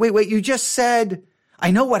 Wait. You just said, I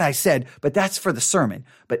know what I said, but that's for the sermon.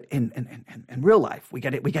 But in real life, we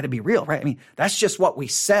got to be real, right? I mean, that's just what we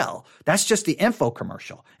sell. That's just the info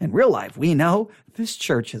commercial. In real life, we know this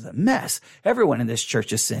church is a mess. Everyone in this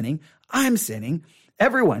church is sinning. I'm sinning.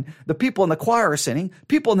 Everyone, the people in the choir are sinning.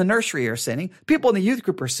 People in the nursery are sinning. People in the youth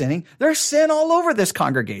group are sinning. There's sin all over this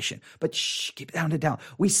congregation. But shh, keep it down.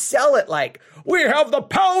 We sell it like, we have the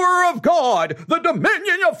power of God. The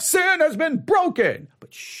dominion of sin has been broken.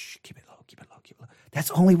 But shh, keep it low. That's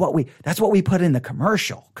what we put in the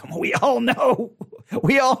commercial. Come on, we all know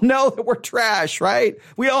that we're trash, right?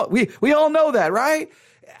 We all know that, right?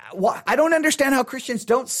 I don't understand how Christians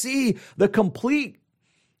don't see the complete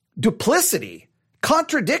duplicity,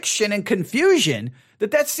 contradiction, and confusion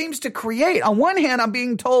that seems to create. On one hand, I'm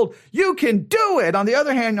being told you can do it. On the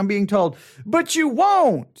other hand, I'm being told, but you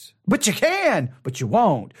won't, but you can, but you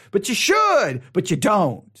won't, but you should, but you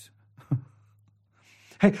don't.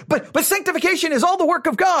 Hey, but sanctification is all the work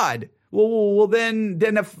of God. Well, then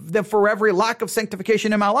for every lack of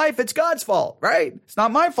sanctification in my life, it's God's fault, right? It's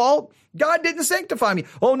not my fault. God didn't sanctify me.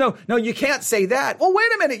 Oh, no, you can't say that. Well, wait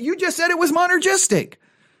a minute. You just said it was monergistic.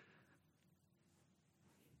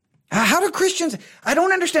 I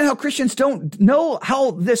don't understand how Christians don't know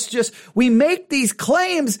how we make these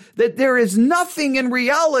claims that there is nothing in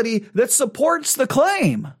reality that supports the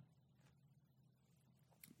claim.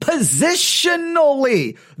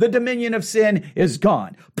 Positionally, the dominion of sin is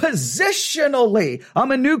gone. Positionally, I'm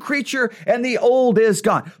a new creature and the old is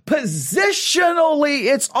gone.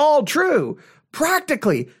 Positionally, it's all true.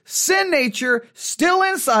 Practically, sin nature still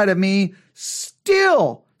inside of me,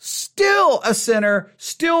 still a sinner,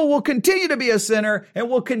 still will continue to be a sinner, and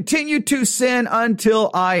will continue to sin until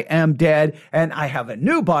I am dead and I have a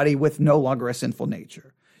new body with no longer a sinful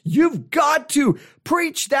nature. You've got to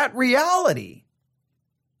preach that reality.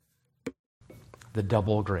 The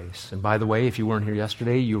double grace. And by the way, if you weren't here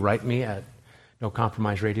yesterday, you write me at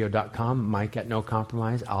nocompromiseradio.com, Mike at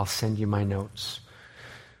nocompromise. I'll send you my notes.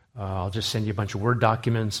 I'll just send you a bunch of Word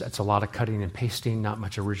documents. That's a lot of cutting and pasting, not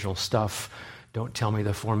much original stuff. Don't tell me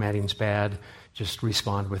the formatting's bad. Just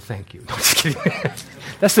respond with thank you. No, just kidding.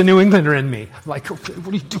 That's the New Englander in me. I'm like, okay,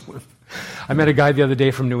 what are you doing? I met a guy the other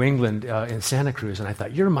day from New England in Santa Cruz, and I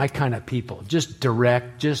thought, you're my kind of people. Just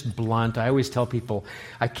direct, just blunt. I always tell people,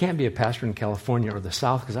 I can't be a pastor in California or the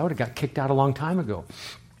South because I would have got kicked out a long time ago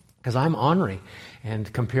because I'm ornery.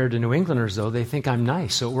 And compared to New Englanders, though, they think I'm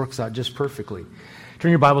nice, so it works out just perfectly.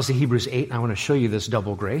 Turn your Bibles to Hebrews 8, and I want to show you this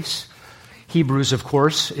double grace. Hebrews, of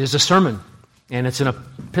course, is a sermon. And it's an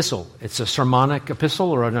epistle. It's a sermonic epistle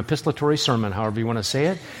or an epistolatory sermon, however you want to say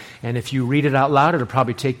it. And if you read it out loud, it'll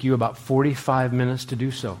probably take you about 45 minutes to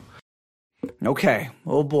do so. Okay.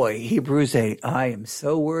 Oh boy. Hebrews 8. I am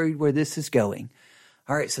so worried where this is going.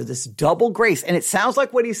 All right. So this double grace, and it sounds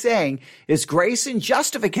like what he's saying is grace and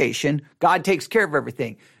justification. God takes care of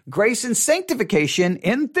everything. Grace and sanctification,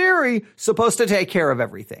 in theory, supposed to take care of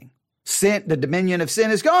everything. Sin, the dominion of sin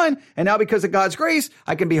is gone. And now because of God's grace,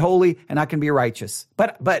 I can be holy and I can be righteous,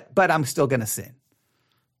 but I'm still going to sin.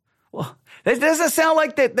 Well, it doesn't sound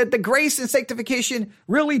like that the grace and sanctification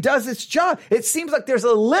really does its job. It seems like there's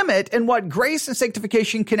a limit in what grace and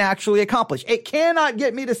sanctification can actually accomplish. It cannot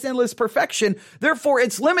get me to sinless perfection. Therefore,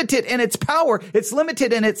 it's limited in its power. It's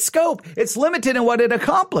limited in its scope. It's limited in what it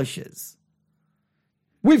accomplishes.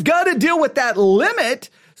 We've got to deal with that limit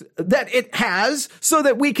that it has so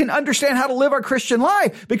that we can understand how to live our Christian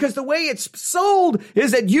life. Because the way it's sold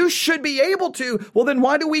is that you should be able to. Well, then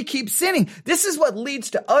why do we keep sinning? This is what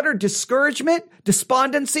leads to utter discouragement,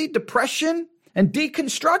 despondency, depression, and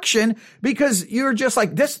deconstruction, because you're just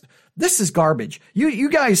like, this is garbage. You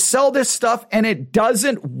guys sell this stuff and it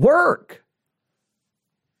doesn't work.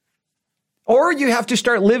 Or you have to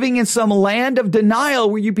start living in some land of denial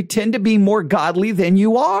where you pretend to be more godly than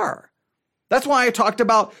you are. That's why I talked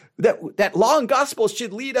about that law and gospel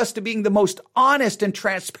should lead us to being the most honest and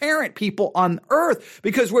transparent people on earth,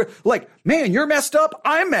 because we're like, man, you're messed up.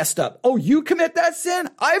 I'm messed up. Oh, you commit that sin?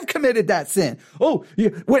 I've committed that sin. Oh,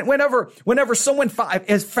 whenever someone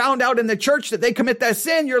has found out in the church that they commit that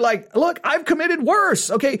sin, you're like, look, I've committed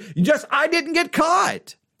worse. Okay. I didn't get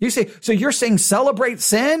caught. You say, so you're saying celebrate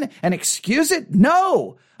sin and excuse it?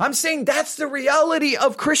 No, I'm saying that's the reality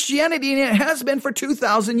of Christianity, and it has been for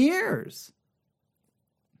 2,000 years.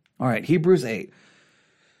 All right, Hebrews 8.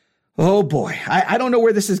 Oh boy, I don't know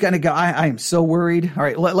where this is going to go. I am so worried. All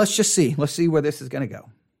right, let's just see. Let's see where this is going to go.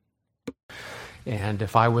 And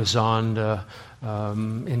if I was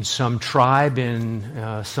in some tribe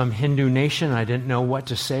in some Hindu nation, I didn't know what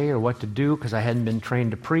to say or what to do because I hadn't been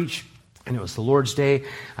trained to preach, and it was the Lord's Day,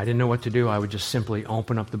 I didn't know what to do. I would just simply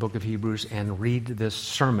open up the book of Hebrews and read this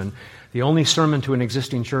sermon, the only sermon to an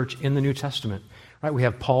existing church in the New Testament. Right? We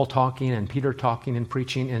have Paul talking and Peter talking and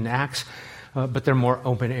preaching in Acts, but they're more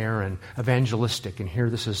open air and evangelistic. And here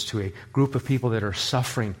this is to a group of people that are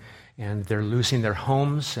suffering, and they're losing their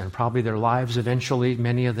homes and probably their lives eventually,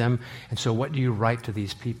 many of them. And so what do you write to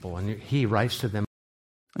these people? And he writes to them.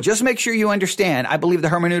 Just make sure you understand, I believe the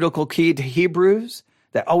hermeneutical key to Hebrews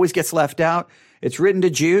that always gets left out, it's written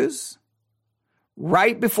to Jews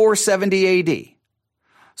right before 70 AD.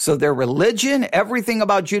 So their religion, everything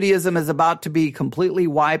about Judaism is about to be completely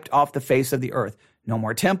wiped off the face of the earth. No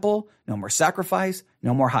more temple, no more sacrifice,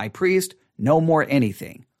 no more high priest, no more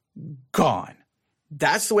anything. Gone.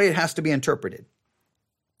 That's the way it has to be interpreted.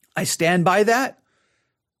 I stand by that,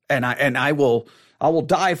 and I will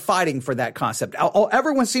die fighting for that concept.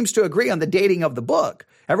 Everyone seems to agree on the dating of the book.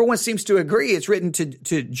 Everyone seems to agree it's written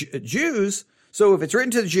to Jews. So if it's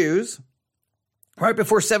written to the Jews right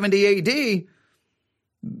before 70 AD,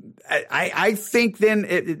 I think then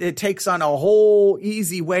it takes on a whole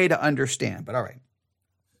easy way to understand. But all right,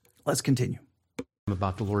 let's continue.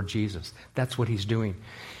 About the Lord Jesus. That's what he's doing.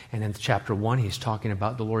 And in chapter 1, he's talking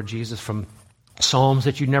about the Lord Jesus from Psalms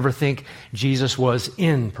that you'd never think Jesus was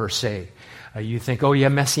in per se. You think, oh yeah,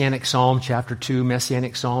 Messianic Psalm chapter 2,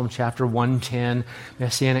 Messianic Psalm chapter 110,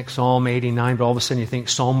 Messianic Psalm 89, but all of a sudden you think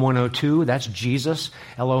Psalm 102, that's Jesus,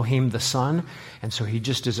 Elohim the Son. And so he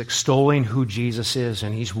just is extolling who Jesus is,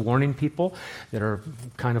 and he's warning people that are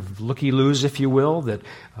kind of looky-loos, if you will, that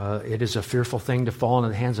it is a fearful thing to fall into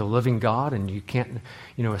the hands of a living God, and you can't,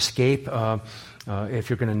 escape if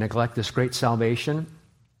you're going to neglect this great salvation.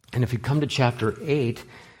 And if you come to chapter 8,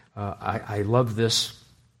 I love this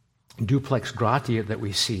duplex gratia that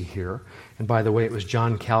we see here. And by the way, it was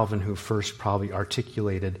John Calvin who first probably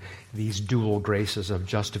articulated these dual graces of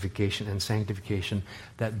justification and sanctification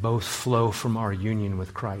that both flow from our union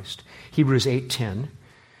with Christ. Hebrews 8:10.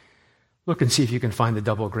 Look and see if you can find the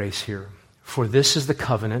double grace here. For this is the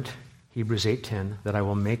covenant, Hebrews 8:10, that I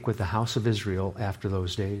will make with the house of Israel after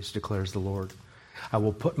those days, declares the Lord. I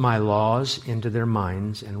will put my laws into their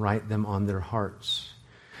minds and write them on their hearts.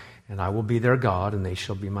 And I will be their God, and they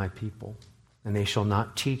shall be my people. And they shall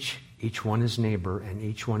not teach each one his neighbor and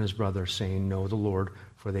each one his brother, saying, know the Lord,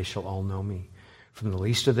 for they shall all know me, from the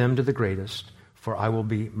least of them to the greatest. For I will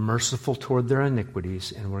be merciful toward their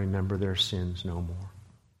iniquities and will remember their sins no more.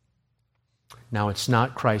 Now, it's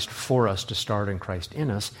not Christ for us to start and Christ in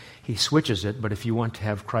us. He switches it, but if you want to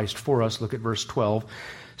have Christ for us, look at verse 12.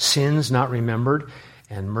 Sins not remembered,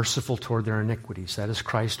 and merciful toward their iniquities. That is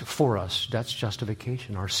Christ for us. That's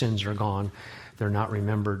justification. Our sins are gone. They're not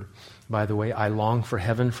remembered. By the way, I long for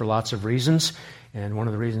heaven for lots of reasons, And one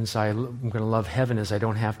of the reasons I'm going to love heaven is I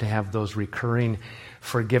don't have to have those recurring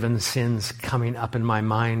forgiven sins coming up in my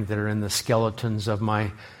mind that are in the skeletons of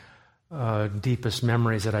my deepest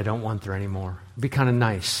memories that I don't want there anymore. It'd be kind of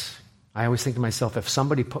nice. I always think to myself, if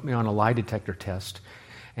somebody put me on a lie detector test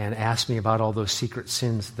and asked me about all those secret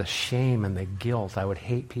sins, the shame and the guilt, I would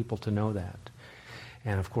hate people to know that.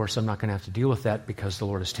 And of course, I'm not going to have to deal with that because the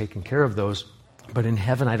Lord has taken care of those. But in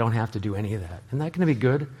heaven, I don't have to do any of that. Isn't that going to be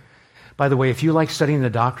good? By the way, if you like studying the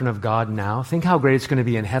doctrine of God now, think how great it's going to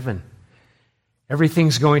be in heaven.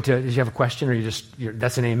 Everything's going to, did you have a question or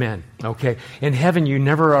that's an amen? Okay. In heaven, you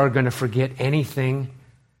never are going to forget anything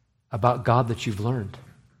about God that you've learned.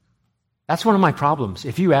 That's one of my problems.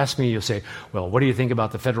 If you ask me, you'll say, well, what do you think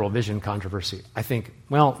about the federal vision controversy? I think,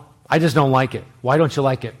 well, I just don't like it. Why don't you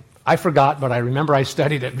like it? I forgot, but I remember I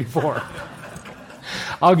studied it before.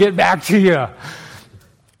 I'll get back to you.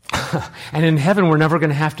 And in heaven, we're never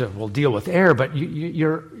going to have to, deal with error, but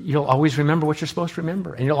you'll always remember what you're supposed to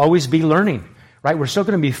remember, and you'll always be learning, right? We're still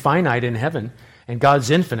going to be finite in heaven, and God's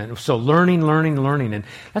infinite. So learning. And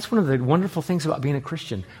that's one of the wonderful things about being a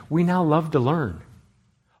Christian. We now love to learn.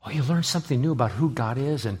 Oh, you learn something new about who God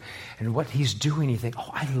is and what He's doing. You think,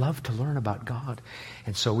 I love to learn about God.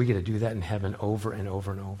 And so we get to do that in heaven over and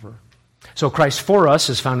over and over. So Christ for us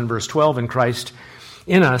is found in verse 12, and Christ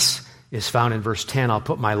in us is found in verse 10. I'll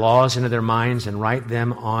put my laws into their minds and write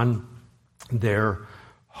them on their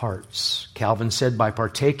hearts. Calvin said, by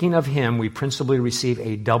partaking of Him, we principally receive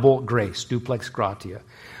a double grace, duplex gratia.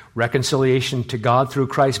 Reconciliation to God through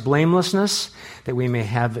Christ's blamelessness, that we may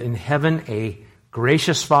have in heaven a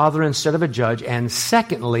gracious Father instead of a judge. And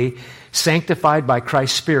secondly, sanctified by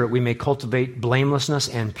Christ's Spirit, we may cultivate blamelessness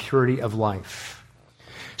and purity of life.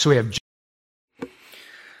 So we have...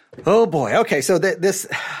 Oh boy. Okay. So this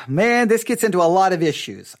gets into a lot of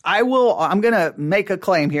issues. I'm going to make a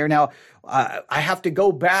claim here. Now, I have to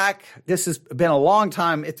go back. This has been a long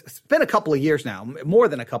time. It's been a couple of years now, more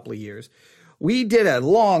than a couple of years. We did a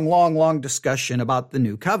long discussion about the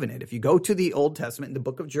new covenant. If you go to the Old Testament in the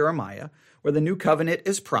book of Jeremiah, where the new covenant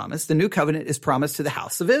is promised to the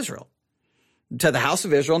house of Israel. To the house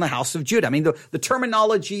of Israel and the house of Judah. I mean, the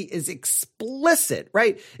terminology is explicit,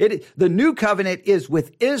 right? The new covenant is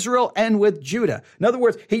with Israel and with Judah. In other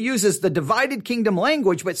words, he uses the divided kingdom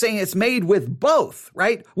language, but saying it's made with both,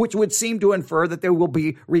 right? Which would seem to infer that they will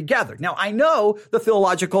be regathered. Now, I know the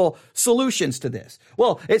theological solutions to this.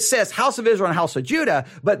 Well, it says house of Israel and house of Judah,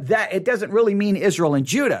 but that it doesn't really mean Israel and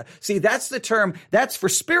Judah. See, that's the term, that's for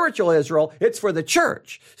spiritual Israel. It's for the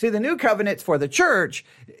church. See, the new covenant's for the church.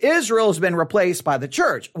 Israel has been replaced by the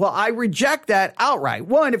church. Well, I reject that outright.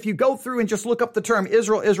 One, if you go through and just look up the term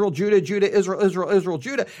Israel, Judah, Israel,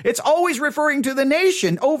 Judah, it's always referring to the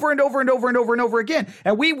nation over and over again.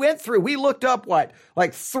 And we looked up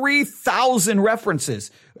like 3,000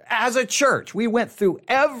 references as a church. We went through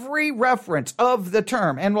every reference of the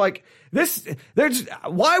term and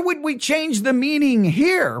why would we change the meaning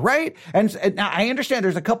here, right? And I understand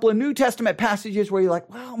there's a couple of New Testament passages where you're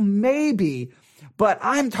like, well, maybe. But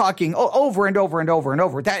I'm talking over and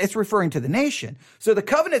over. That it's referring to the nation. So the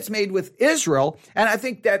covenant's made with Israel, and I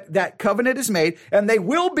think that covenant is made, and they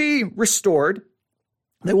will be restored.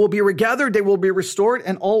 They will be regathered, they will be restored,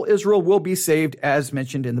 and all Israel will be saved, as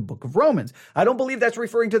mentioned in the book of Romans. I don't believe that's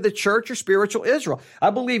referring to the church or spiritual Israel.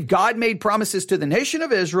 I believe God made promises to the nation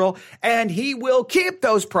of Israel, and He will keep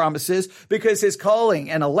those promises because His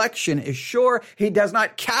calling and election is sure. He does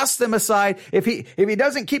not cast them aside. If He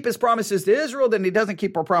doesn't keep His promises to Israel, then He doesn't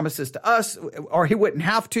keep our promises to us, or He wouldn't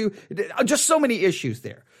have to. Just so many issues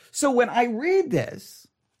there. So when I read this,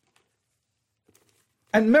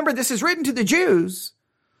 and remember, this is written to the Jews,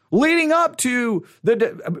 leading up to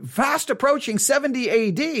the fast approaching 70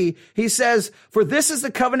 AD, he says, for this is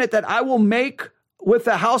the covenant that I will make with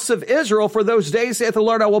the house of Israel. For those days, saith the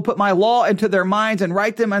Lord, I will put my law into their minds and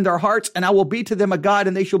write them in their hearts, and I will be to them a God,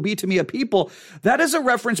 and they shall be to me a people. That is a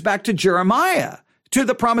reference back to Jeremiah, to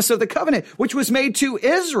the promise of the covenant, which was made to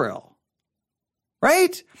Israel.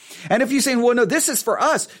 Right? And if you're saying, well, no, this is for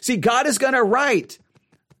us. See, God is going to write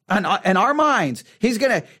in our minds. He's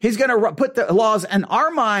going to put the laws in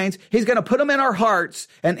our minds. He's going to put them in our hearts,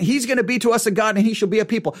 and He's going to be to us a God, and He shall be a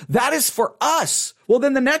people. That is for us. Well,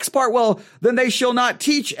 then the next part, then they shall not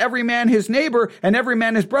teach every man his neighbor and every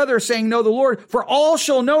man his brother, saying, know the Lord, for all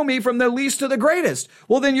shall know me from the least to the greatest.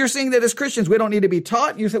 Well, then you're saying that as Christians, we don't need to be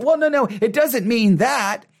taught. You say, well, no, it doesn't mean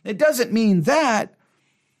that. It doesn't mean that.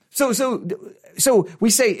 So we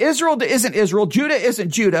say Israel isn't Israel, Judah isn't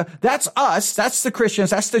Judah. That's us. That's the Christians.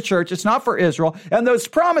 That's the church. It's not for Israel. And those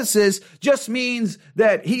promises just means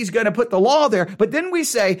that he's going to put the law there. But then we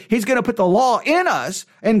say he's going to put the law in us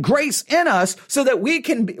and grace in us so that we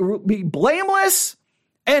can be blameless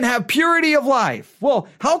and have purity of life. Well,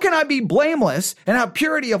 how can I be blameless and have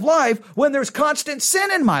purity of life when there's constant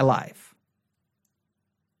sin in my life?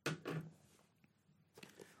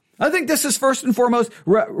 I think this is first and foremost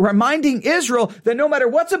reminding Israel that no matter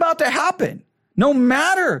what's about to happen, no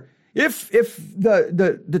matter if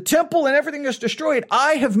the temple and everything is destroyed,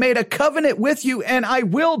 I have made a covenant with you and I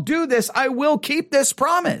will do this. I will keep this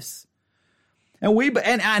promise.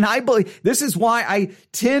 And I believe this is why I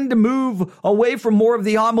tend to move away from more of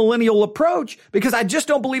the amillennial approach, because I just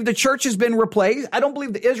don't believe the church has been replaced. I don't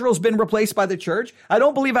believe that Israel's been replaced by the church. I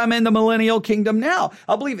don't believe I'm in the millennial kingdom now.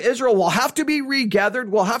 I believe Israel will have to be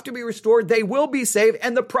regathered, will have to be restored. They will be saved,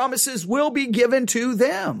 and the promises will be given to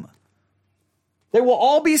them. They will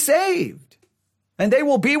all be saved, and they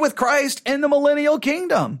will be with Christ in the millennial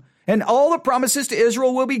kingdom. And all the promises to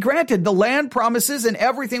Israel will be granted. The land promises and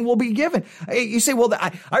everything will be given. You say, well,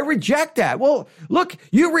 I reject that. Well, look,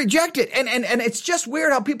 you reject it. And it's just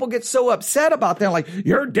weird how people get so upset about that. Like,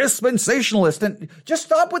 you're dispensationalist. And just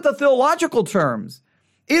stop with the theological terms.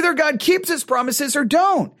 Either God keeps his promises or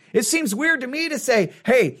don't. It seems weird to me to say,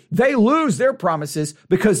 hey, they lose their promises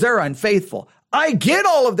because they're unfaithful. I get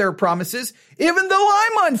all of their promises, even though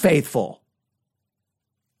I'm unfaithful.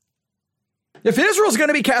 If Israel's going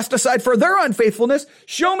to be cast aside for their unfaithfulness,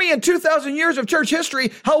 show me in 2,000 years of church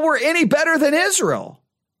history how we're any better than Israel.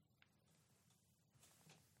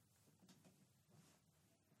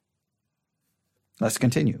 Let's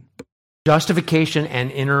continue. Justification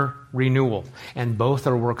and inner renewal, and both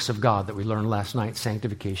are works of God that we learned last night.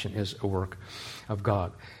 Sanctification is a work of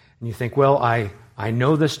God. And you think, well, I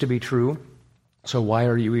know this to be true, so why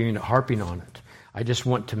are you even harping on it? I just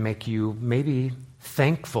want to make you maybe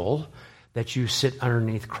thankful that you sit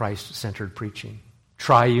underneath Christ-centered preaching,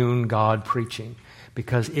 triune God preaching,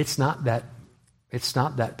 because it's not that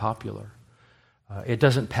popular. It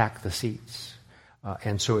doesn't pack the seats.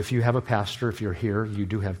 And so if you have a pastor, if you're here, you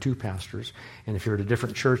do have two pastors, and if you're at a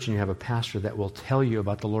different church and you have a pastor that will tell you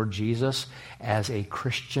about the Lord Jesus as a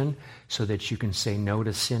Christian so that you can say no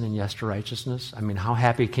to sin and yes to righteousness, I mean, how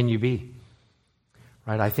happy can you be?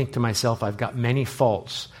 Right? I think to myself, I've got many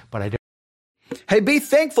faults, but I don't. Hey, be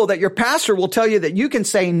thankful that your pastor will tell you that you can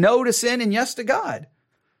say no to sin and yes to God.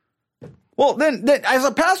 Well, then as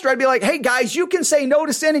a pastor, I'd be like, hey, guys, you can say no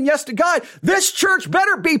to sin and yes to God. This church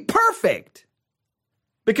better be perfect.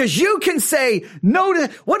 Because you can say no to,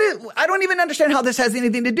 I don't even understand how this has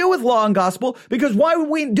anything to do with law and gospel. Because why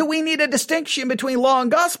do we need a distinction between law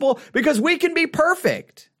and gospel? Because we can be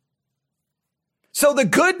perfect. So the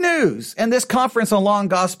good news in this conference on law and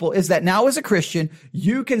gospel is that now as a Christian,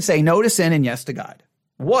 you can say no to sin and yes to God.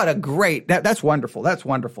 What a great, that's wonderful. That's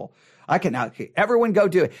wonderful. Everyone go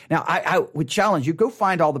do it. Now, I would challenge you, go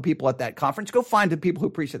find all the people at that conference. Go find the people who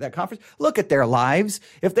preach at that conference. Look at their lives.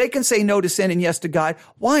 If they can say no to sin and yes to God,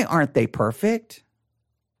 why aren't they perfect?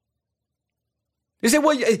 You say,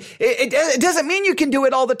 well, it doesn't mean you can do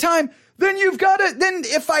it all the time. Then then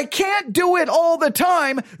if I can't do it all the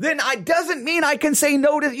time, then it doesn't mean I can say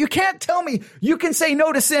no to, you can't tell me you can say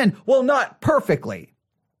no to sin. Well, not perfectly.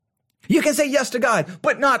 You can say yes to God,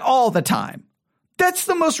 but not all the time. That's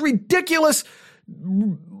the most ridiculous,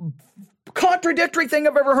 contradictory thing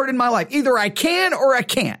I've ever heard in my life. Either I can or I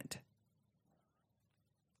can't.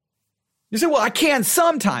 You say, well, I can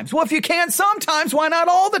sometimes. Well, if you can sometimes, why not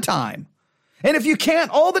all the time? And if you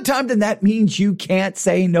can't all the time, then that means you can't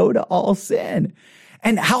say no to all sin.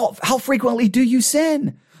 And how frequently do you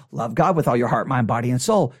sin? Love God with all your heart, mind, body, and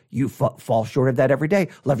soul. You fall short of that every day.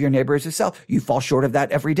 Love your neighbor as yourself. You fall short of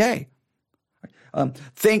that every day.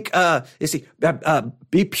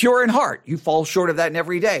 Be pure in heart. You fall short of that in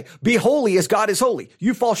every day. Be holy as God is holy.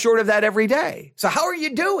 You fall short of that every day. So how are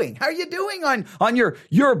you doing? How are you doing on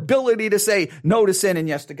your ability to say no to sin and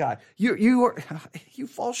yes to God? You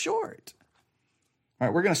fall short. All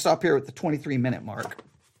right, we're going to stop here at the 23-minute mark.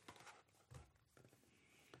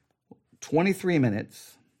 23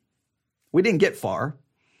 minutes. We didn't get far.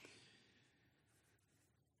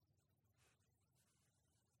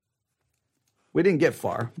 We didn't get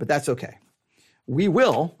far, but that's okay. We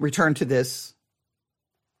will return to this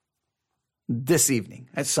evening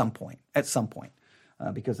at some point,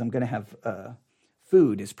 because I'm going to have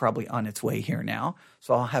food is probably on its way here now.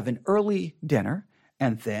 So I'll have an early dinner,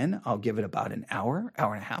 and then I'll give it about an hour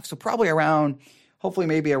and a half. So probably hopefully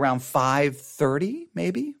maybe around 5:30,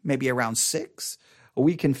 maybe around 6,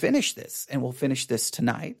 we can finish this, and we'll finish this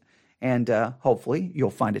tonight. and hopefully you'll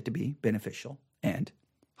find it to be beneficial and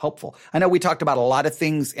helpful. I know we talked about a lot of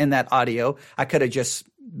things in that audio. I could have just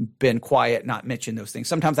been quiet, not mentioned those things.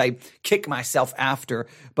 Sometimes I kick myself after,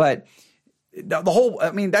 but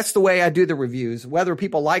that's the way I do the reviews, whether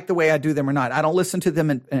people like the way I do them or not. I don't listen to them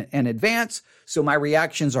in advance, so my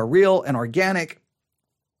reactions are real and organic.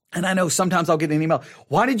 And I know sometimes I'll get an email,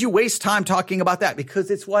 why did you waste time talking about that?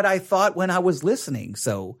 Because it's what I thought when I was listening.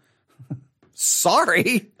 So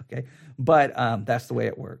sorry. Okay. But that's the way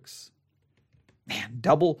it works. Man,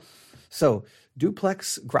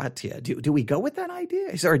 duplex gratia. Do we go with that idea?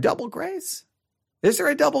 Is there a double grace? Is there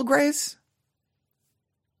a double grace?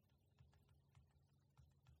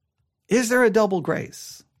 Is there a double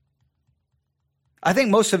grace? I think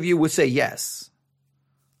most of you would say yes.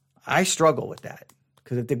 I struggle with that.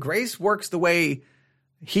 Because if the grace works the way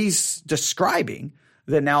he's describing,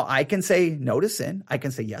 then now I can say no to sin. I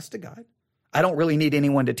can say yes to God. I don't really need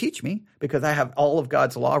anyone to teach me because I have all of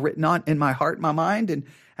God's law written on in my heart, my mind, and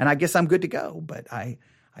I guess I'm good to go. But I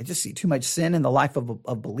just see too much sin in the life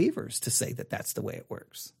of believers to say that that's the way it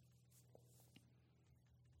works.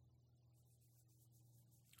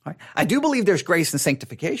 All right. I do believe there's grace and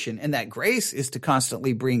sanctification, and that grace is to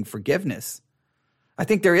constantly bring forgiveness. I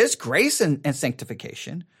think there is grace and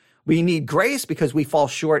sanctification. We need grace because we fall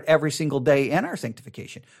short every single day in our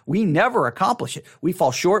sanctification. We never accomplish it. We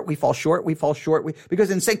fall short, because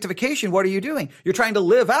in sanctification, what are you doing? You're trying to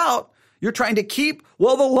live out. You're trying to keep, the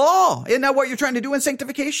law. Isn't that what you're trying to do in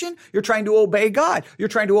sanctification? You're trying to obey God. You're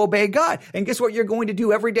trying to obey God. And guess what you're going to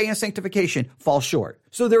do every day in sanctification? Fall short.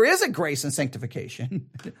 So there is a grace in sanctification.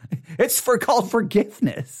 It's called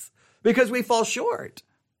forgiveness because we fall short.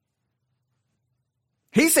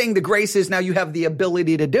 He's saying the grace is now you have the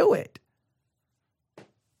ability to do it.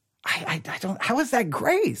 I don't, how is that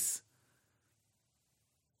grace?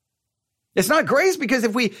 It's not grace because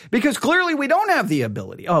clearly we don't have the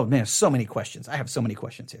ability. Oh man, so many questions. I have so many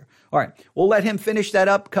questions here. All right. We'll let him finish that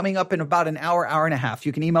up coming up in about an hour and a half.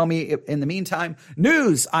 You can email me in the meantime,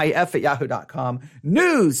 newsif@yahoo.com,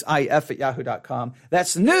 newsif@yahoo.com.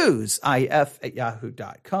 That's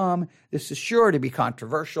newsif@yahoo.com. This is sure to be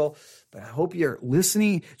controversial, but I hope you're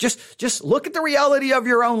listening. Just look at the reality of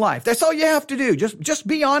your own life. That's all you have to do. Just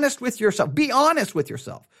be honest with yourself. Be honest with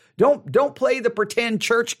yourself. Don't play the pretend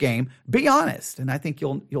church game. Be honest. And I think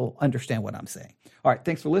you'll understand what I'm saying. All right.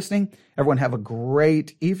 Thanks for listening. Everyone have a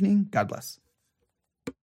great evening. God bless.